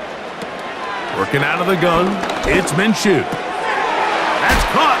 Working out of the gun, it's Minshew. That's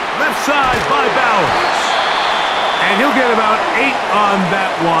caught left side by Bowers. And he'll get about 8 on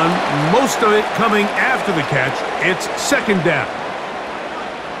that one, most of it coming after the catch. It's 2nd down.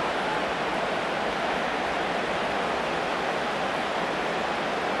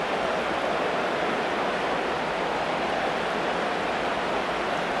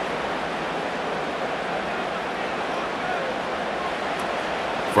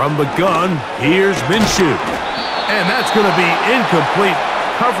 From the gun, here's Minshew. And that's going to be incomplete.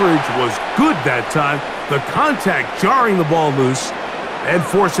 Coverage was good that time. The contact jarring the ball loose and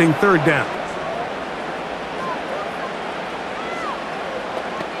forcing 3rd down.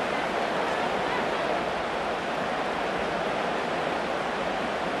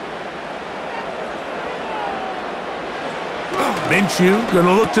 Minshew going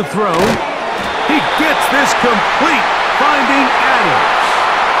to look to throw. He gets this complete, finding Adams.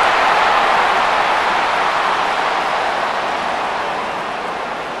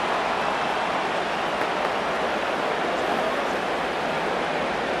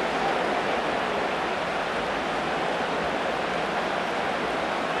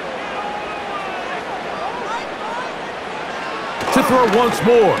 To throw once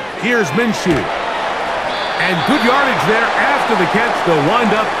more. Here's Minshew. And good yardage there after the catch. They'll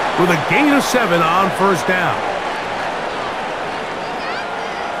wind up with a gain of 7 on 1st down.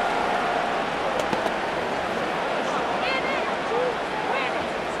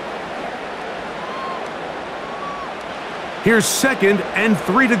 Here's 2nd and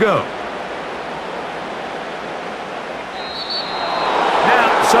 3 to go.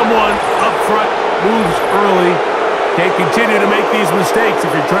 Now someone up front moves early. Can't continue to make these mistakes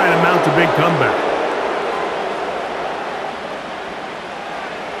if you're trying to mount a big comeback.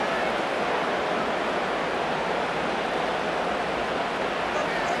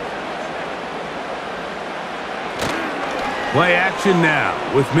 Play action now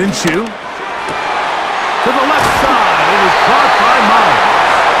with Minshew. To the left side. It was caught by Myers.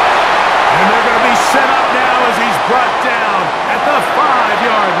 And they're going to be set up now as he's brought down at the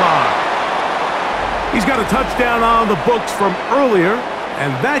 5-yard line. He's got a touchdown on the books from earlier,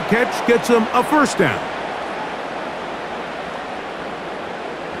 and that catch gets him a 1st down.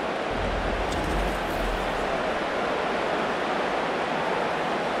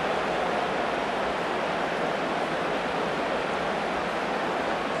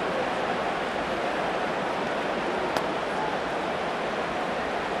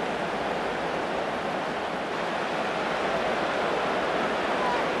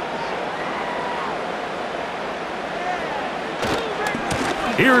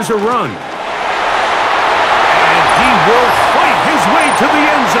 Here's a run. And he will fight his way to the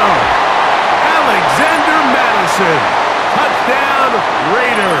end zone. Alexander Madison. Touchdown,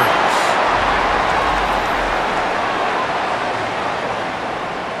 Raiders.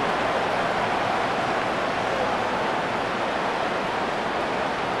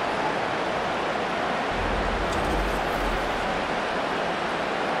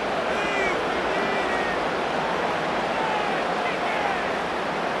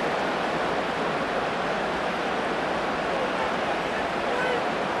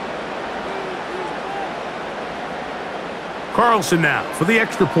 Carlson now for the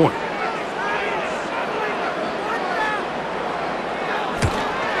extra point.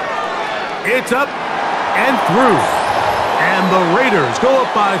 It's up and through. And the Raiders go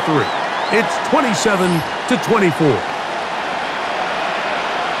up by 3. It's 27-24.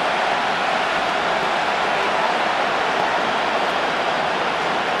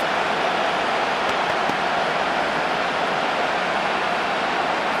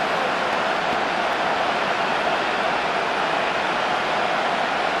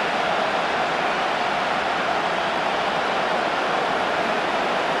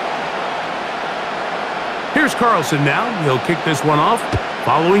 Here's Carlson now. He'll kick this one off,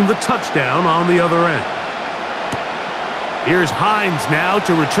 following the touchdown on the other end. Here's Hines now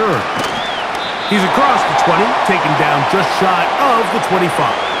to return. He's across the 20, taken down just shy of the 25.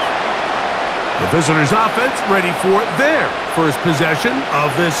 The visitors' offense ready for their first possession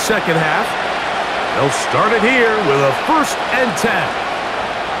of this second half. They'll start it here with a 1st and 10.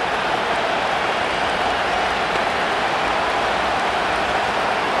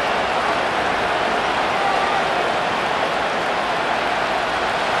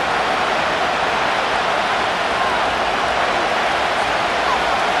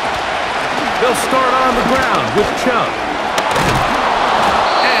 They'll start on the ground with Chubb.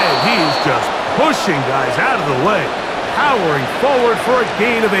 And he's just pushing guys out of the way, powering forward for a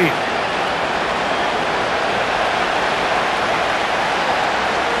gain of 8.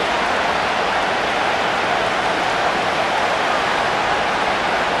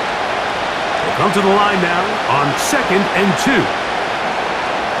 They'll come to the line now on 2nd and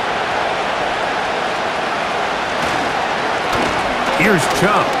 2. Here's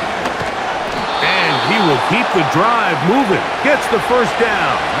Chubb. He will keep the drive moving. Gets the first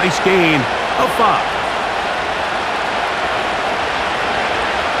down. Nice gain of 5.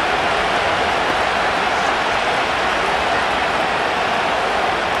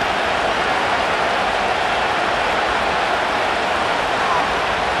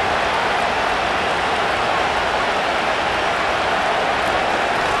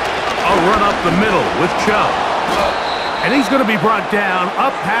 A run up the middle with Chubb. And he's going to be brought down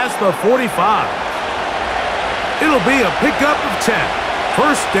up past the 45. It'll be a pickup of 10.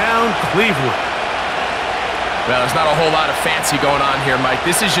 First down, Cleveland. Well, there's not a whole lot of fancy going on here, Mike.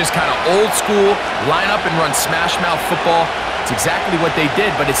 This is just kind of old school, line up and run smash mouth football. It's exactly what they did,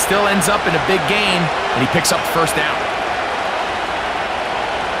 but it still ends up in a big gain, and he picks up the first down.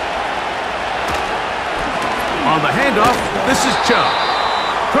 On the handoff, this is Chubb.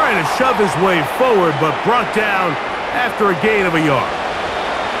 Trying to shove his way forward, but brought down after a gain of a yard.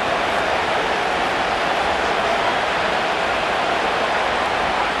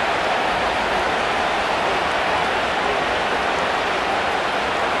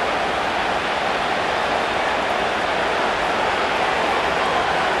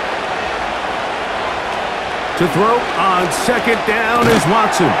 To throw on 2nd down is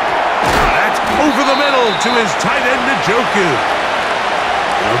Watson. That's over the middle to his tight end, Njoku.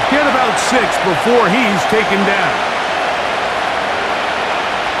 He'll get about 6 before he's taken down.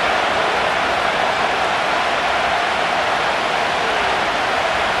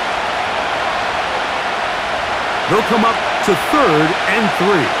 They'll come up to 3rd and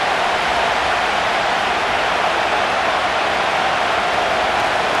 3.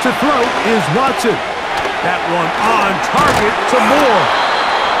 To throw is Watson. That one on target to Moore.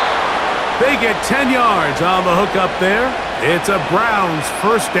 They get 10 yards on the hook up there. It's a Browns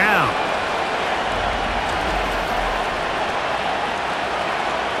first down.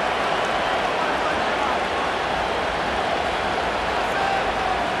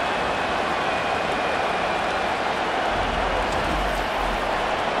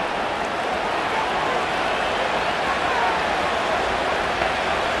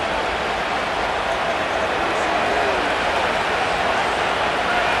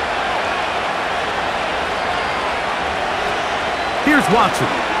 Here's Watson.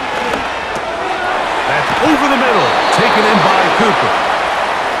 That's over the middle, taken in by Cooper.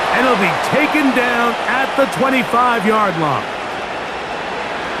 And he'll be taken down at the 25-yard line.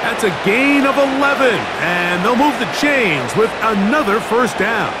 That's a gain of 11, and they'll move the chains with another first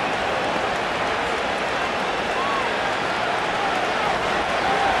down.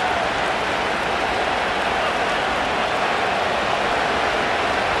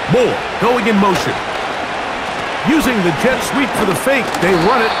 Moore going in motion. Using the jet sweep for the fake, they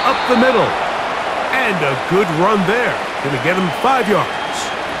run it up the middle. And a good run there. Going to get him 5 yards.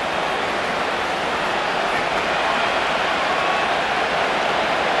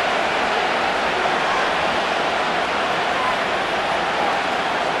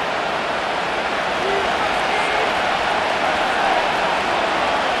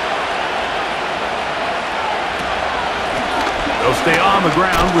 They'll stay on the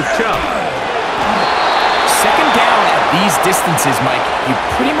ground with Chubb. Second down at these distances, Mike, you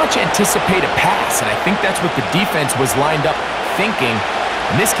pretty much anticipate a pass, and I think that's what the defense was lined up thinking.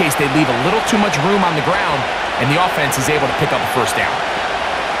 In this case, they leave a little too much room on the ground, and the offense is able to pick up a first down.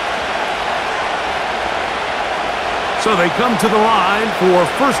 So they come to the line for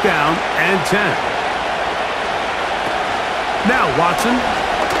first down and 10. Now Watson.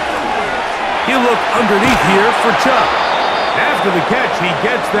 He'll look underneath here for Chubb. After the catch, he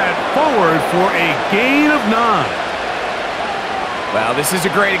gets that forward for a gain of 9. Well, this is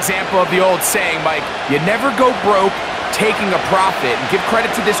a great example of the old saying, Mike, you never go broke taking a profit. And give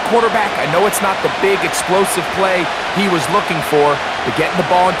credit to this quarterback. I know it's not the big explosive play he was looking for, but getting the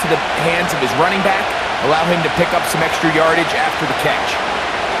ball into the hands of his running back allow him to pick up some extra yardage after the catch.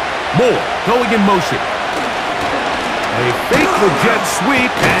 Moore going in motion. They fake the jet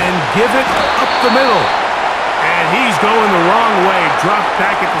sweep and give it up the middle. And he's going the wrong way, dropped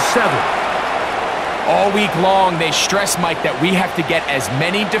back at the 7. All week long, they stress, Mike, that we have to get as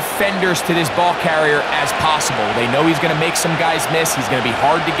many defenders to this ball carrier as possible. They know he's going to make some guys miss. He's going to be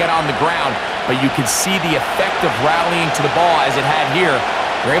hard to get on the ground, but you can see the effect of rallying to the ball as it had here.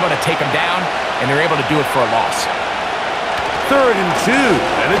 They're able to take him down, and they're able to do it for a loss. 3rd and 2,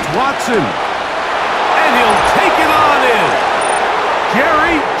 and it's Watson. And he'll take it on in.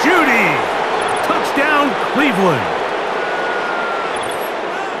 Jerry Jeudy. Touchdown, Cleveland.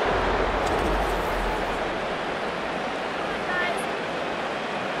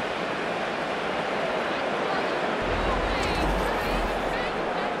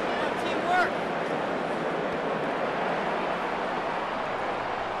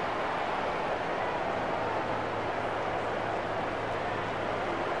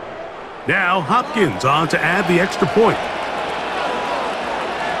 Now Hopkins on to add the extra point.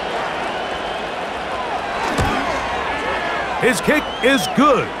 His kick is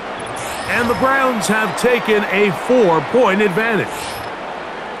good, and the Browns have taken a 4-point advantage.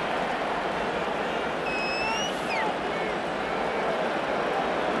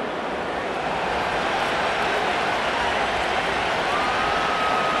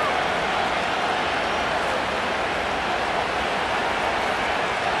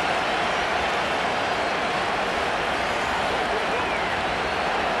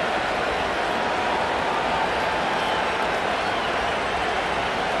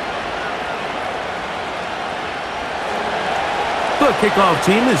 The kickoff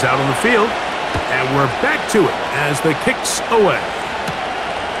team is out on the field, and we're back to it as the kick's away.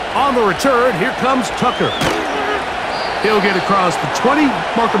 On the return, here comes Tucker. He'll get across the 20,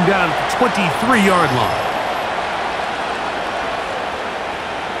 mark him down at the 23-yard line.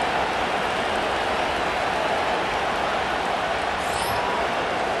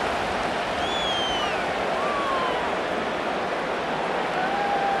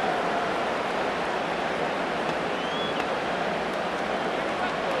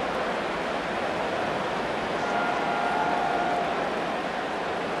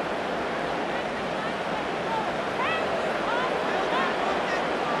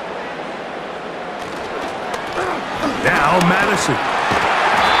 Now Madison.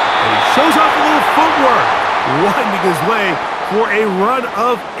 And he shows off a little footwork, winding his way for a run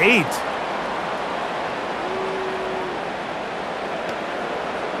of 8.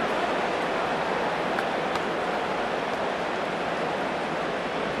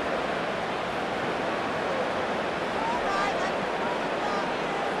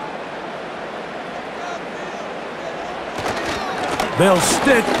 They'll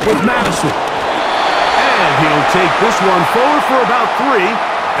stick with Madison. And he'll take this one forward for about 3,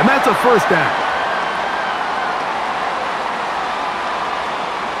 and that's a first down.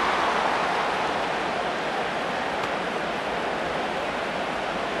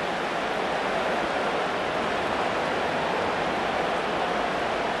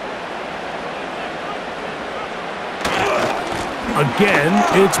 Again,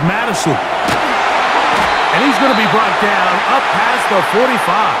 it's Madison. And he's going to be brought down up past the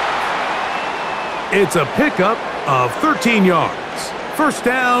 45. It's a pickup of 13 yards. First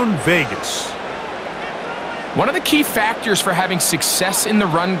down, Vegas. One of the key factors for having success in the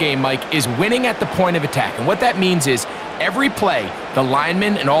run game, Mike, is winning at the point of attack. And what that means is every play, the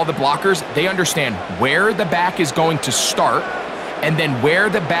linemen and all the blockers, they understand where the back is going to start and then where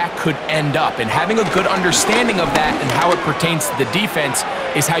the back could end up. And having a good understanding of that and how it pertains to the defense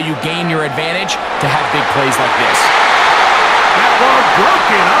is how you gain your advantage to have big plays like this. That ball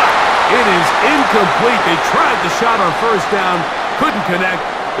broken up. It is incomplete. They tried the shot on first down, couldn't connect.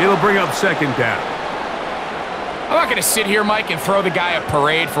 It'll bring up second down. I'm not going to sit here, Mike, and throw the guy a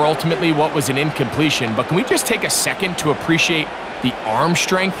parade for ultimately what was an incompletion, but can we just take a second to appreciate the arm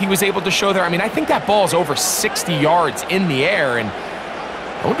strength he was able to show there? I mean, I think that ball is over 60 yards in the air, and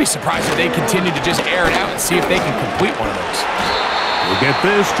I wouldn't be surprised if they continue to just air it out and see if they can complete one of those. We'll get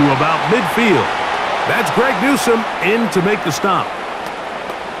this to about midfield. That's Greg Newsome in to make the stop.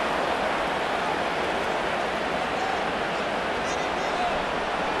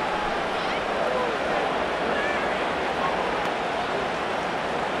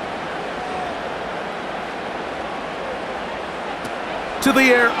 To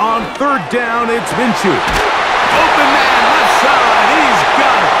the air on third down, it's Minshew. Open man, left side, he's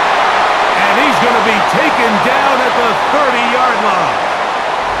got it. And he's going to be taken down at the 30-yard line.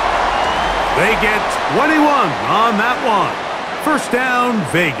 They get 21 on that one. First down,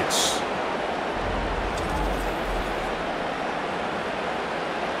 Vegas.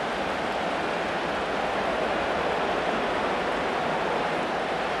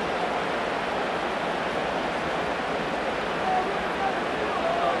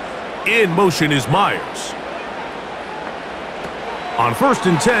 In motion is Myers. On first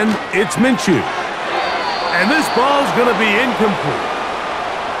and 10, it's Minshew. And this ball's going to be incomplete.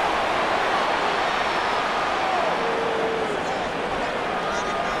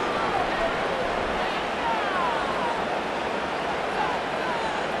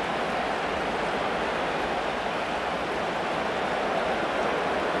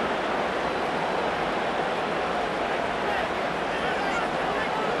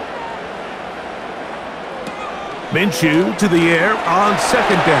 Minshew to the air on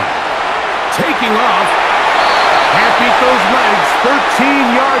second down. Taking off. Can't beat those legs.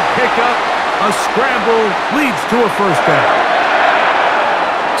 13-yard pickup. A scramble leads to a first down.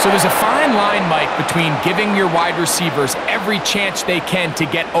 So there's a fine line, Mike, between giving your wide receivers every chance they can to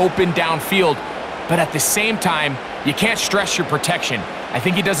get open downfield, but at the same time, you can't stress your protection. I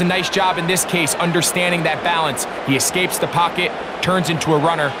think he does a nice job in this case understanding that balance. He escapes the pocket, turns into a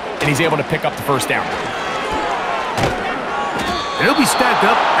runner, and he's able to pick up the first down. He'll be stacked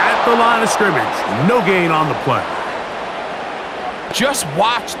up at the line of scrimmage. No gain on the play. Just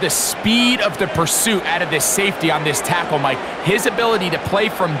watch the speed of the pursuit out of this safety on this tackle, Mike. His ability to play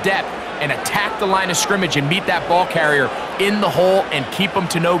from depth and attack the line of scrimmage and meet that ball carrier in the hole and keep him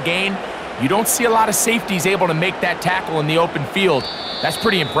to no gain. You don't see a lot of safeties able to make that tackle in the open field. That's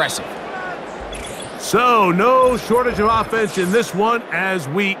pretty impressive. So, no shortage of offense in this one as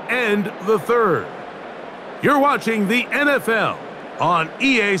we end the third. You're watching the NFL on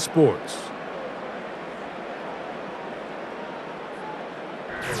EA Sports.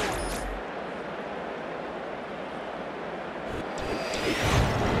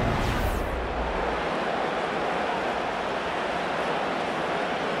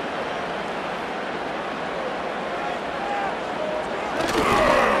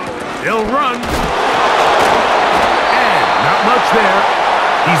 They'll run. And not much there.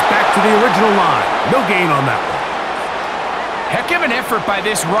 He's back to the original line. No gain on that one. Heck of an effort by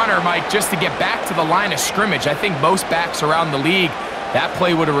this runner, Mike, just to get back to the line of scrimmage. I think most backs around the league, that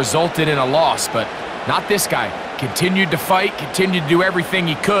play would have resulted in a loss, but not this guy. Continued to fight, continued to do everything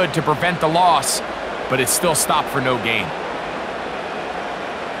he could to prevent the loss, but it still stopped for no gain.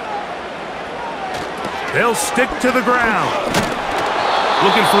 They'll stick to the ground.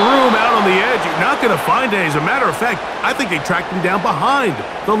 Looking for room out on the edge. You're not going to find it. As a matter of fact, I think they tracked him down behind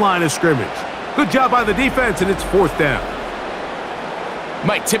the line of scrimmage. Good job by the defense, and it's fourth down.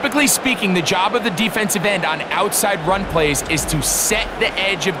 Mike, typically speaking, the job of the defensive end on outside run plays is to set the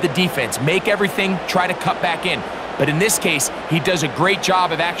edge of the defense, make everything, try to cut back in. But in this case, he does a great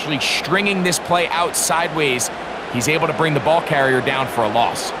job of actually stringing this play out sideways. He's able to bring the ball carrier down for a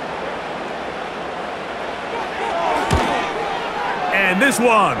loss. And this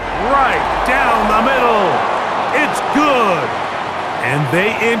one, right down the middle. It's good. And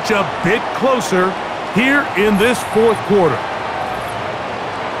they inch a bit closer here in this fourth quarter.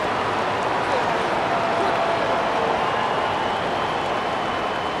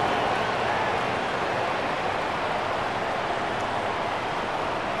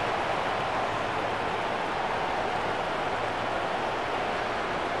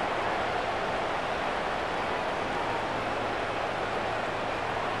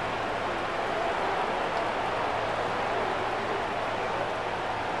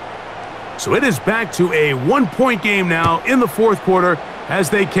 So it is back to a one-point game now in the fourth quarter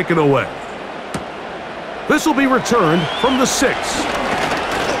as they kick it away. This will be returned from the 6.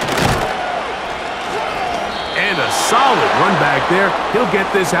 And a solid run back there. He'll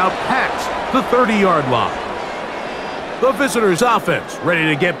get this out past the 30-yard line. The visitors' offense ready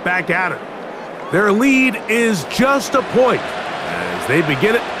to get back at it. Their lead is just a point as they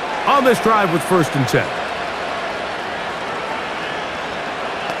begin it on this drive with first and 10.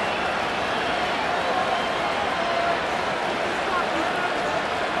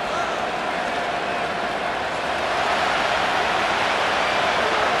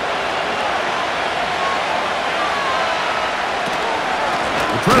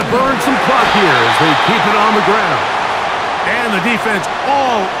 Trying to burn some clock here as they keep it on the ground. And the defense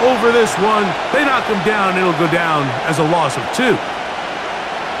all over this one. They knock him down, and it'll go down as a loss of 2.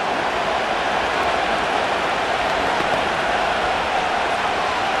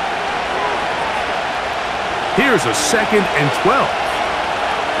 Here's a 2nd and 12.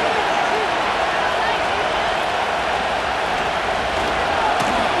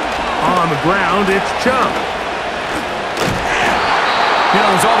 On the ground, it's Chubb. You know,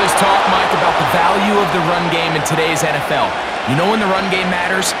 there's all this talk, Mike, about the value of the run game in today's NFL. You know when the run game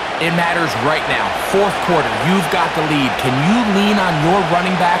matters? It matters right now. 4th quarter, you've got the lead. Can you lean on your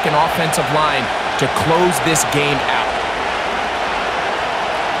running back and offensive line to close this game out?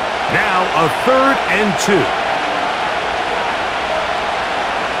 Now a 3rd and 2.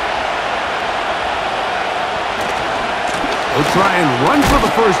 They'll try and run for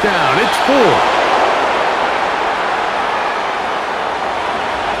the first down. It's 4.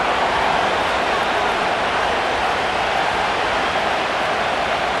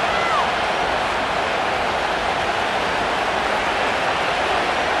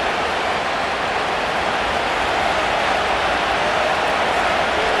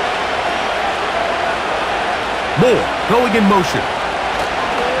 Moore going in motion.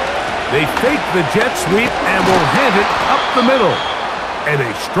 They fake the jet sweep and will hand it up the middle. And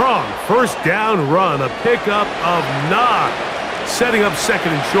a strong first down run, a pickup of 9, setting up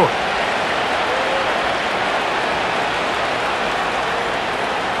 2nd and short.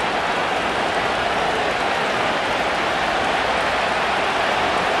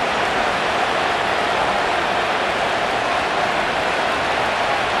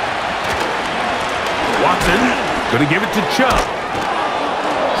 Watson going to give it to Chubb.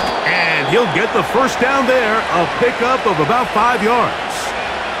 And he'll get the first down there, a pickup of about 5 yards.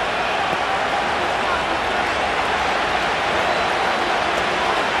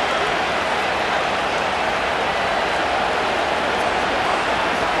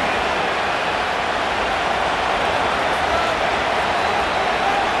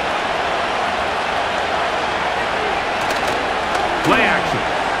 Play action.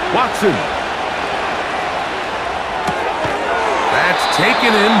 Watson. That's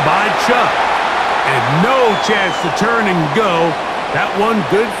taken in by Chubb. And no chance to turn and go. That one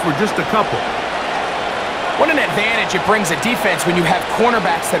good for just a couple. What an advantage it brings a defense when you have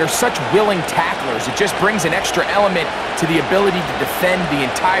cornerbacks that are such willing tacklers. It just brings an extra element to the ability to defend the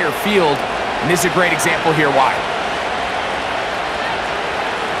entire field. And this is a great example here why.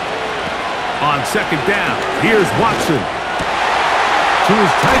 On 2nd down, here's Watson. To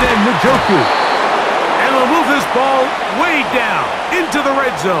his tight end, Njoku. And they'll move this ball way down into the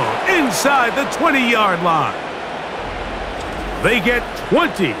red zone, inside the 20-yard line. They get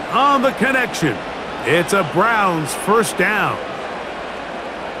 20 on the connection. It's a Browns first down.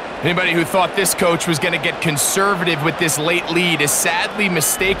 Anybody who thought this coach was going to get conservative with this late lead is sadly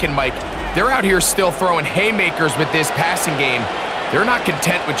mistaken, Mike. They're out here still throwing haymakers with this passing game. They're not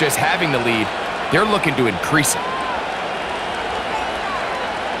content with just having the lead. They're looking to increase it.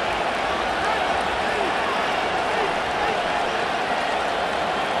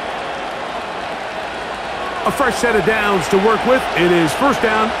 A fresh set of downs to work with. It is first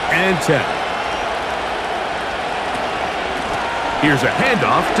down and 10. Here's a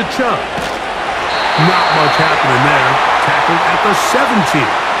handoff to Chubb. Not much happening there. Tackled at the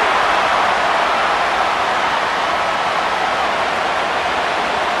 17.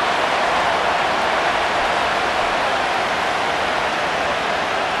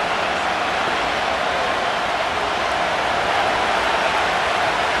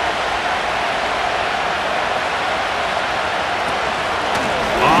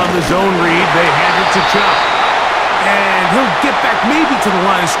 The zone read, they hand it to Chubb. And he'll get back maybe to the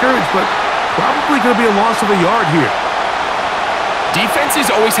line of scrimmage, but probably going to be a loss of a yard here.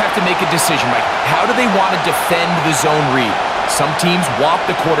 Defenses always have to make a decision, Mike. How do they want to defend the zone read? Some teams want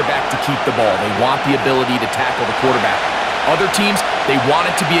the quarterback to keep the ball. They want the ability to tackle the quarterback. Other teams, they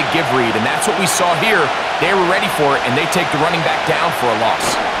want it to be a give read, and that's what we saw here. They were ready for it, and they take the running back down for a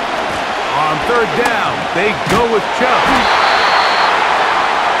loss. On 3rd down, they go with Chubb.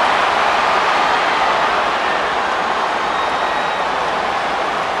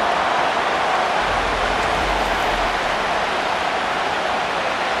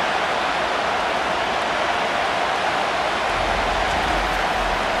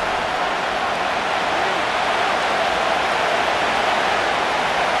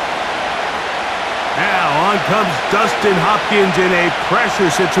 Comes Dustin Hopkins in a pressure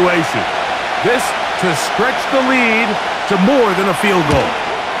situation. This to stretch the lead to more than a field goal.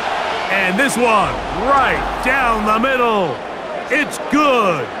 And this one right down the middle. It's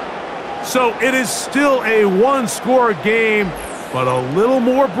good. So it is still a one-score game, but a little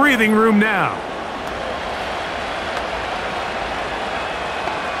more breathing room now.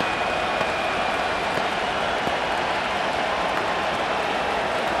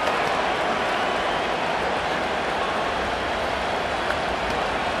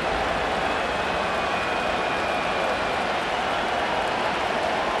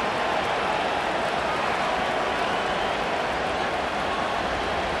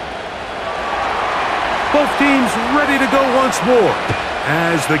 Both teams ready to go once more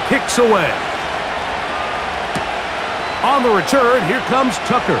as the kick's away. On the return, here comes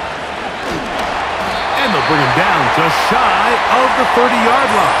Tucker. And they'll bring him down just shy of the 30-yard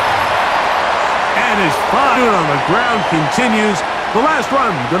line. And his fun on the ground continues. The last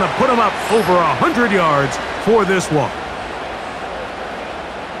run going to put him up over 100 yards for this one.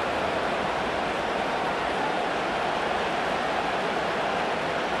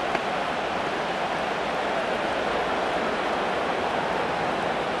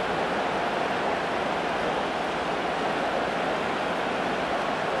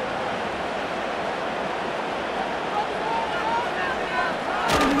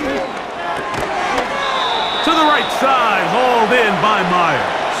 Side, hauled in by Myers.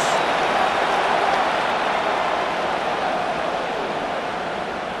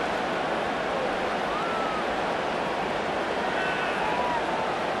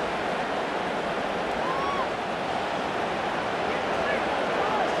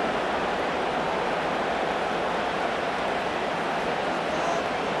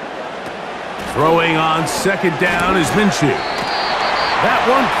 Throwing on second down is Minshew. That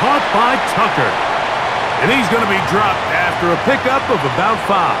one caught by Tucker. And he's going to be dropped after a pickup of about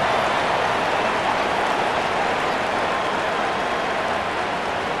 5.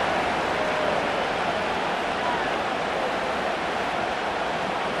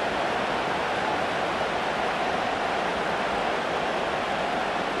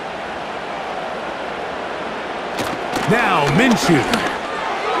 Now Minshew.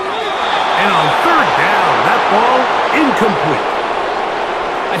 And on third down, that ball incomplete.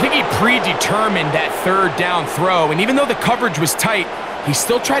 I think he predetermined that third down throw, and even though the coverage was tight, he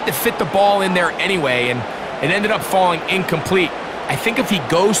still tried to fit the ball in there anyway, and it ended up falling incomplete. I think if he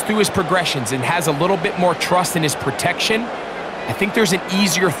goes through his progressions and has a little bit more trust in his protection, I think there's an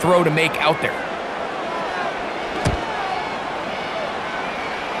easier throw to make out there.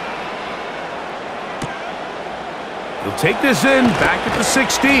 He'll take this in back at the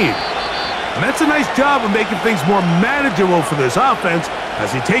 16. And that's a nice job of making things more manageable for this offense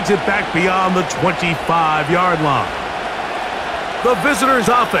as he takes it back beyond the 25-yard line. The visitors'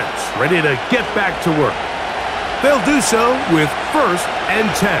 offense ready to get back to work. They'll do so with 1st and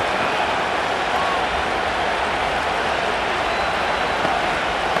 10.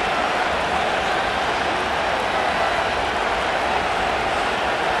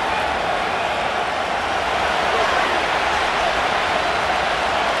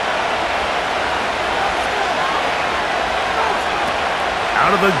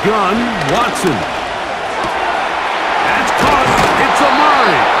 Out of the gun, Watson. That's caught. It's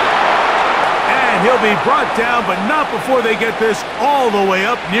Amari. And he'll be brought down, but not before they get this all the way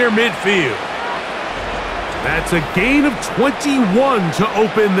up near midfield. That's a gain of 21 to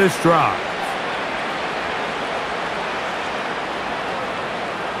open this drive.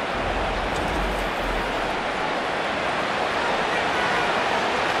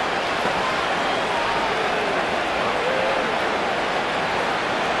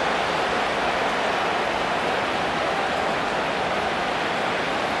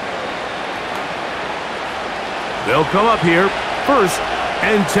 They'll come up here, 1st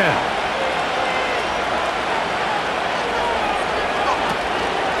and 10.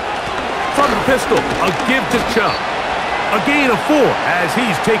 From the pistol, a give to Chubb. A gain of 4 as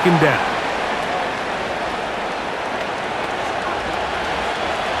he's taken down.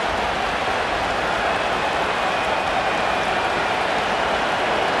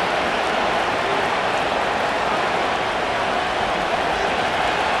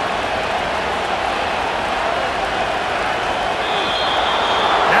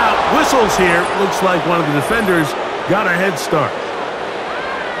 Whistles here. Looks like one of the defenders got a head start.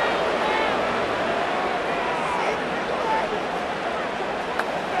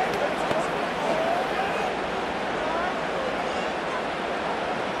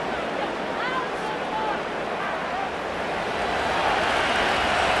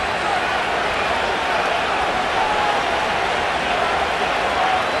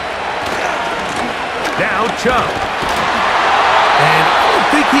 Now Chubb. And I don't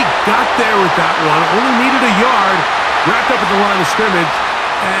think he got there with that one. Only needed a yard. Wrapped up at the line of scrimmage.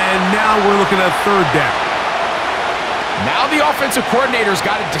 And now we're looking at 3rd down. Now the offensive coordinator's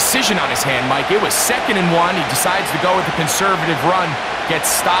got a decision on his hand, Mike. It was 2nd and 1. He decides to go with a conservative run. Gets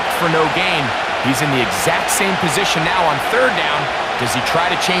stopped for no gain. He's in the exact same position now on 3rd down. Does he try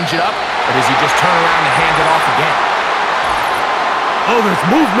to change it up, or does he just turn around and hand it off again? Oh, there's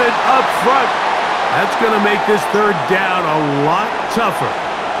movement up front. That's going to make this 3rd down a lot tougher.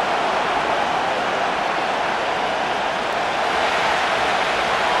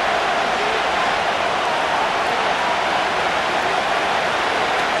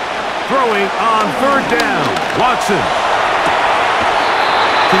 throwing on third down. Watson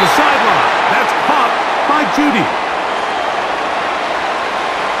to the sideline. That's caught by Judy.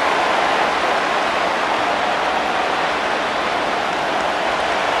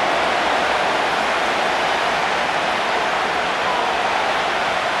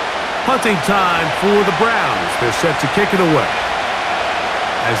 Punting time for the Browns. They're set to kick it away,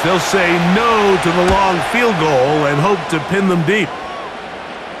 as they'll say no to the long field goal and hope to pin them deep.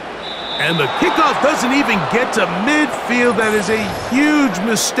 And the kickoff doesn't even get to midfield. That is a huge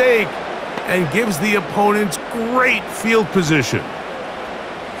mistake and gives the opponents great field position.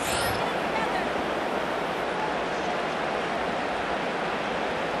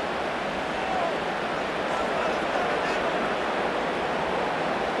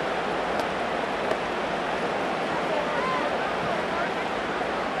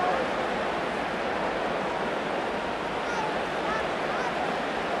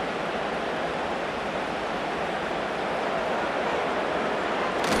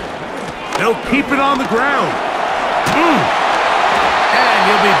 They'll keep it on the ground. And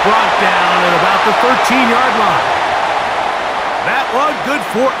he'll be brought down at about the 13-yard line. That one good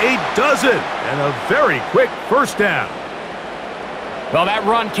for a dozen and a very quick first down. Well, that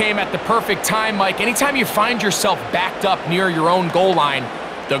run came at the perfect time, Mike. Anytime you find yourself backed up near your own goal line,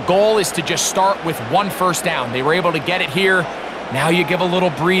 the goal is to just start with one first down. They were able to get it here. Now you give a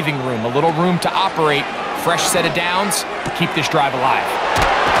little breathing room, a little room to operate. Fresh set of downs, keep this drive alive.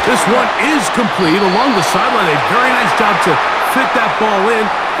 This one is complete along the sideline. A very nice job to fit that ball in.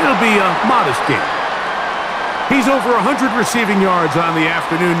 It'll be a modest gain. He's over 100 receiving yards on the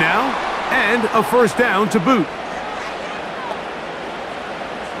afternoon now, and a first down to boot.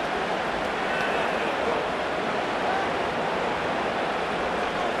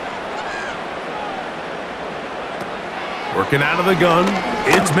 Working out of the gun,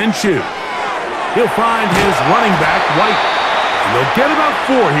 it's Minshew. He'll find his running back, White. And they'll get about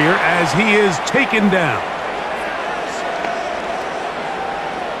 4 here as he is taken down.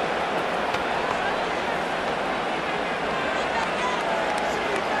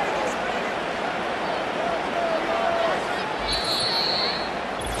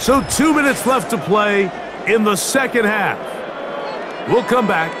 So 2 minutes left to play in the second half. We'll come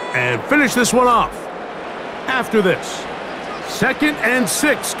back and finish this one off after this. 2nd and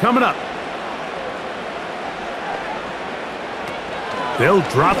 6 coming up. They'll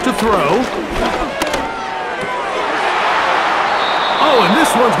drop to throw. Oh, and this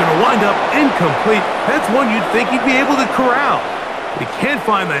one's going to wind up incomplete. That's one you'd think he'd be able to corral. He can't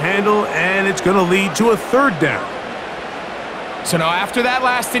find the handle, and it's going to lead to a third down. So now after that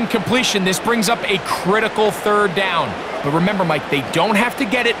last incompletion, this brings up a critical third down. But remember, Mike, they don't have to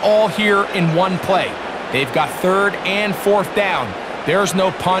get it all here in one play. They've got 3rd and 4th down. There's no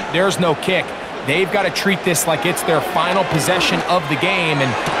punt, there's no kick. They've got to treat this like it's their final possession of the game,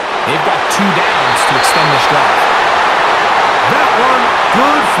 and they've got 2 downs to extend this drive. That one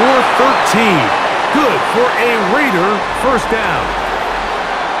good for 13. Good for a Raider first down.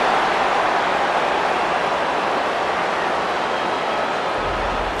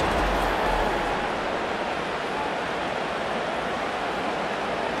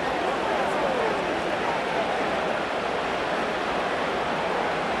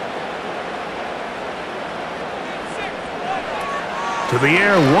 To the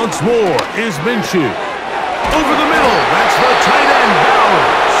air once more is Minshew. Over the middle, that's the tight end,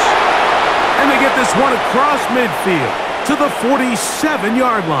 Bowers. And they get this one across midfield to the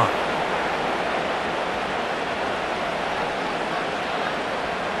 47-yard line.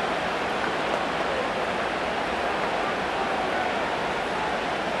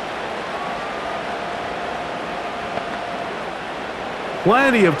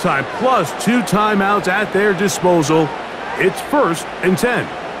 Plenty of time, plus 2 timeouts at their disposal. It's 1st and 10.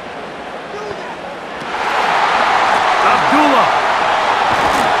 Abdullah.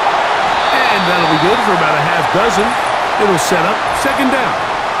 And that'll be good for about a half dozen. It'll set up 2nd down.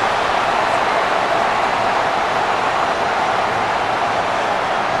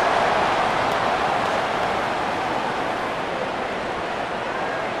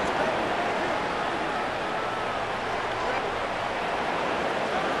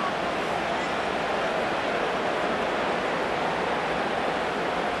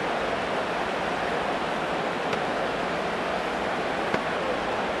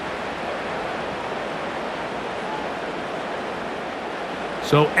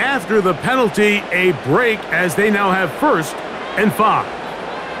 So after the penalty, a break as they now have 1st and 5.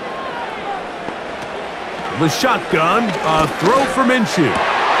 The shotgun, a throw for Minshew.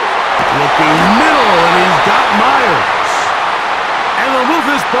 Looking middle, and he's got Myers. And they'll move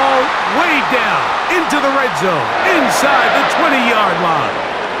this ball way down into the red zone, inside the 20-yard line.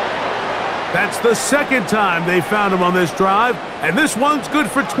 That's the second time they found him on this drive, and this one's good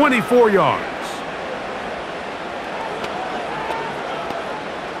for 24 yards.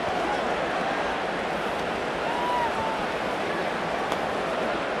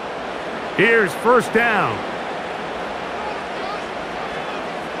 Here's first down.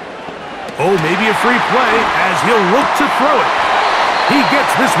 Oh, maybe a free play as he'll look to throw it. He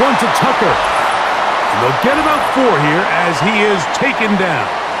gets this one to Tucker. And they'll get about 4 here as he is taken down.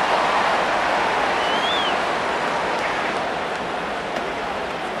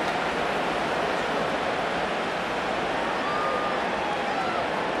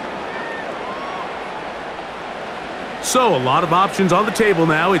 So, a lot of options on the table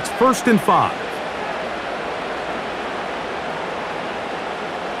now. It's 1st and 5.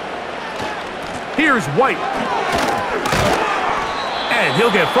 Here's White. And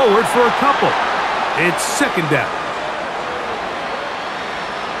he'll get forward for a couple. It's 2nd down.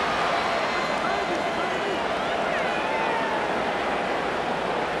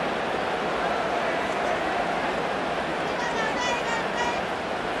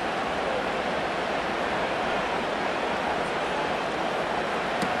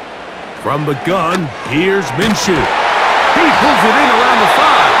 From the gun, here's Minshew. He pulls it in around the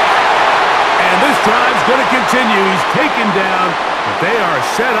 5. And this drive's going to continue. He's taken down, but they are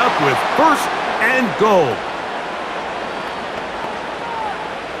set up with 1st and goal.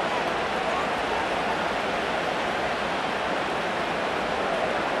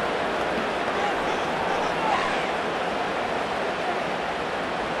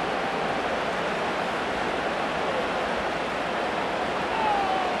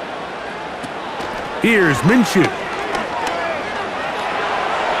 Here's Minshew. And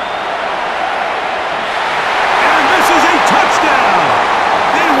this is a touchdown.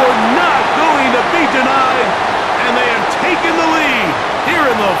 They were not going to be denied, and they have taken the lead here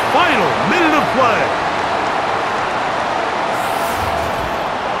in the final minute of play.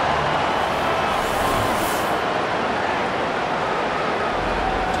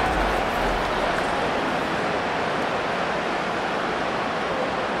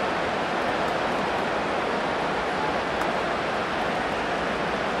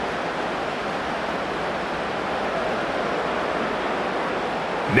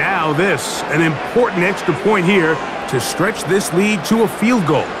 Now this, an important extra point here to stretch this lead to a field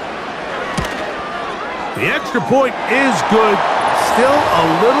goal. The extra point is good. Still a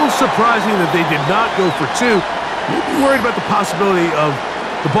little surprising that they did not go for 2. Maybe worried about the possibility of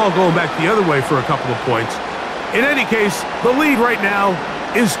the ball going back the other way for a couple of points. In any case, the lead right now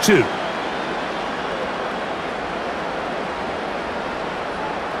is 2.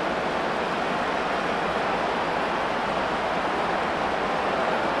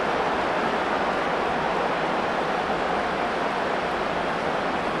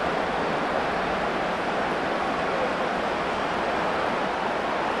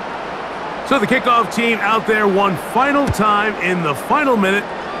 So the kickoff team out there one final time in the final minute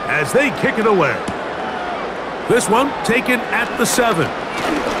as they kick it away. This one taken at the 7.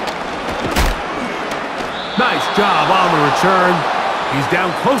 Nice job on the return. He's down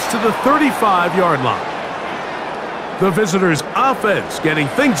close to the 35-yard line. The visitors' offense getting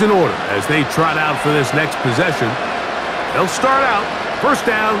things in order as they trot out for this next possession. They'll start out 1st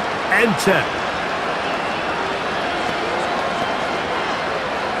down and 10.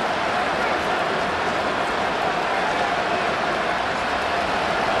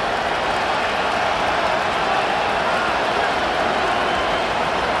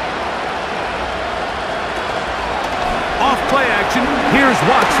 Play action. Here's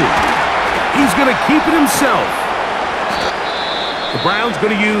Watson. He's going to keep it himself. The Browns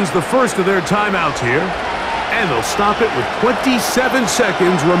going to use the first of their timeouts here, and they'll stop it with 27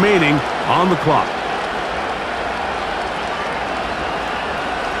 seconds remaining on the clock.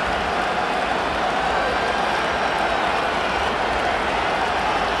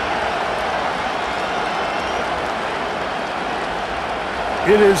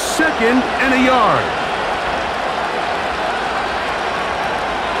 It is 2nd and a yard.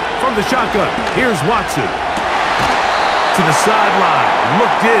 From the shotgun, here's Watson. To the sideline,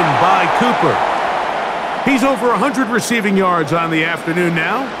 looked in by Cooper. He's over 100 receiving yards on the afternoon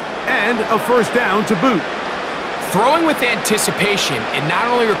now, and a 1st down to boot. Throwing with anticipation, it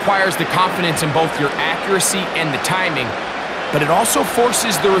not only requires the confidence in both your accuracy and the timing, but it also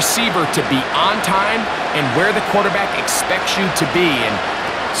forces the receiver to be on time and where the quarterback expects you to be. And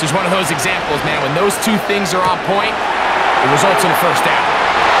this is one of those examples, man. When those two things are on point, it results in a 1st down.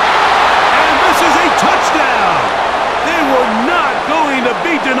 This is a touchdown. They were not going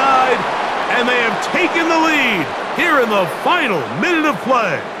denied, and they have taken the lead here in the final minute of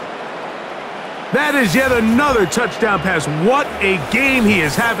play. That is yet another touchdown pass. What a game he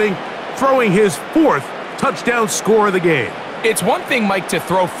is having, throwing his 4th touchdown score of the game. It's one thing, Mike, to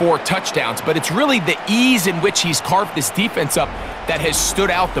throw 4 touchdowns, but it's really the ease in which he's carved this defense up that has stood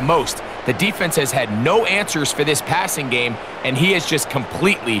out the most. The defense has had no answers for this passing game, and he has just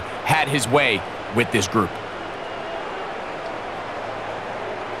completely had his way with this group.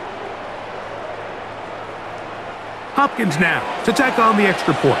 Hopkins now to tack on the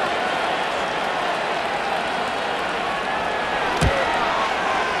extra point.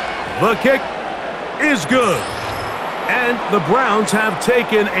 The kick is good. And the Browns have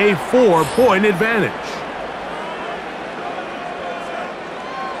taken a 4-point advantage.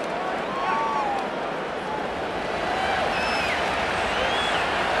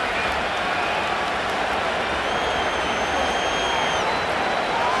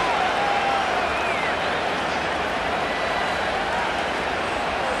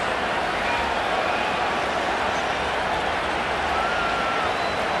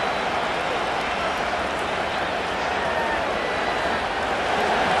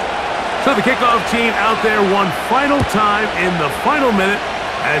 So the kickoff team out there one final time in the final minute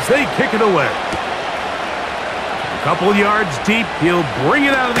as they kick it away. A couple yards deep, he'll bring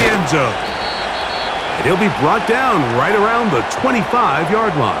it out of the end zone. And he'll be brought down right around the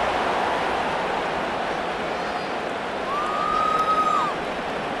 25-yard line.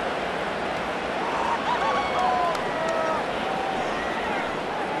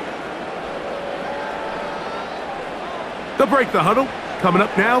 They'll break the huddle. Coming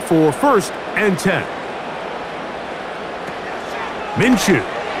up now for 1st and 10. Minshew.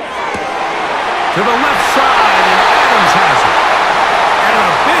 To the left side, and Adams has it. And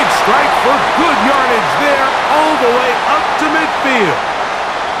a big strike for good yardage there all the way up to midfield.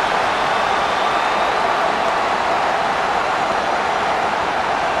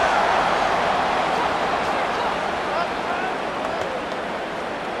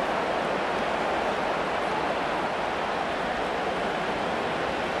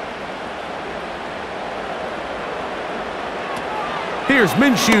 Here's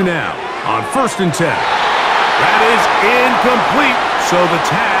Minshew now on 1st and 10. That is incomplete, so the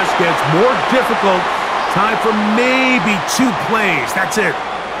task gets more difficult. Time for maybe 2 plays. That's it.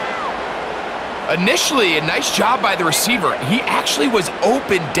 Initially, a nice job by the receiver. He actually was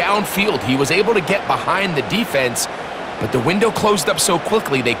open downfield. He was able to get behind the defense, but the window closed up so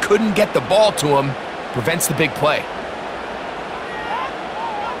quickly they couldn't get the ball to him. Prevents the big play.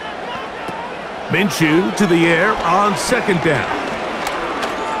 Minshew to the air on 2nd down.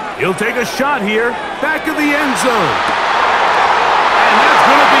 He'll take a shot here, back of the end zone. And that's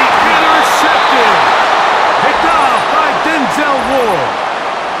going to be intercepted. Picked off by Denzel Ward.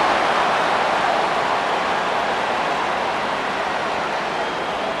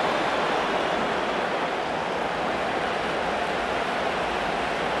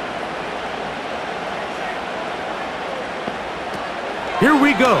 Here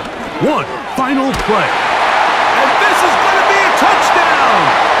we go. One final play. And this is going to be a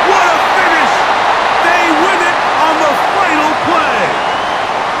touchdown. What a finish! They win it on the final play.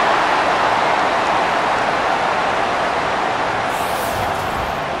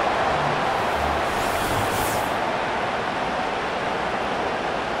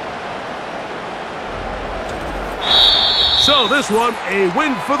 So this one, a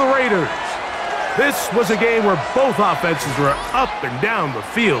win for the Raiders. This was a game where both offenses were up and down the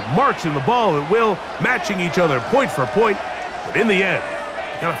field, marching the ball at will, matching each other point for point. But in the end,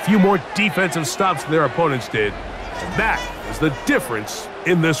 got a few more defensive stops than their opponents did. And that is the difference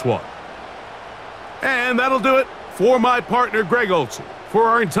in this one. And that'll do it for my partner, Greg Olson. For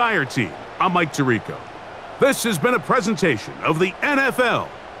our entire team, I'm Mike Tirico. This has been a presentation of the NFL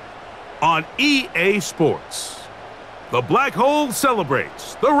on EA Sports. The Black Hole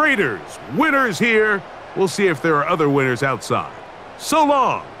celebrates. The Raiders, winners here. We'll see if there are other winners outside. So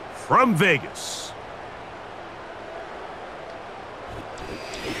long from Vegas.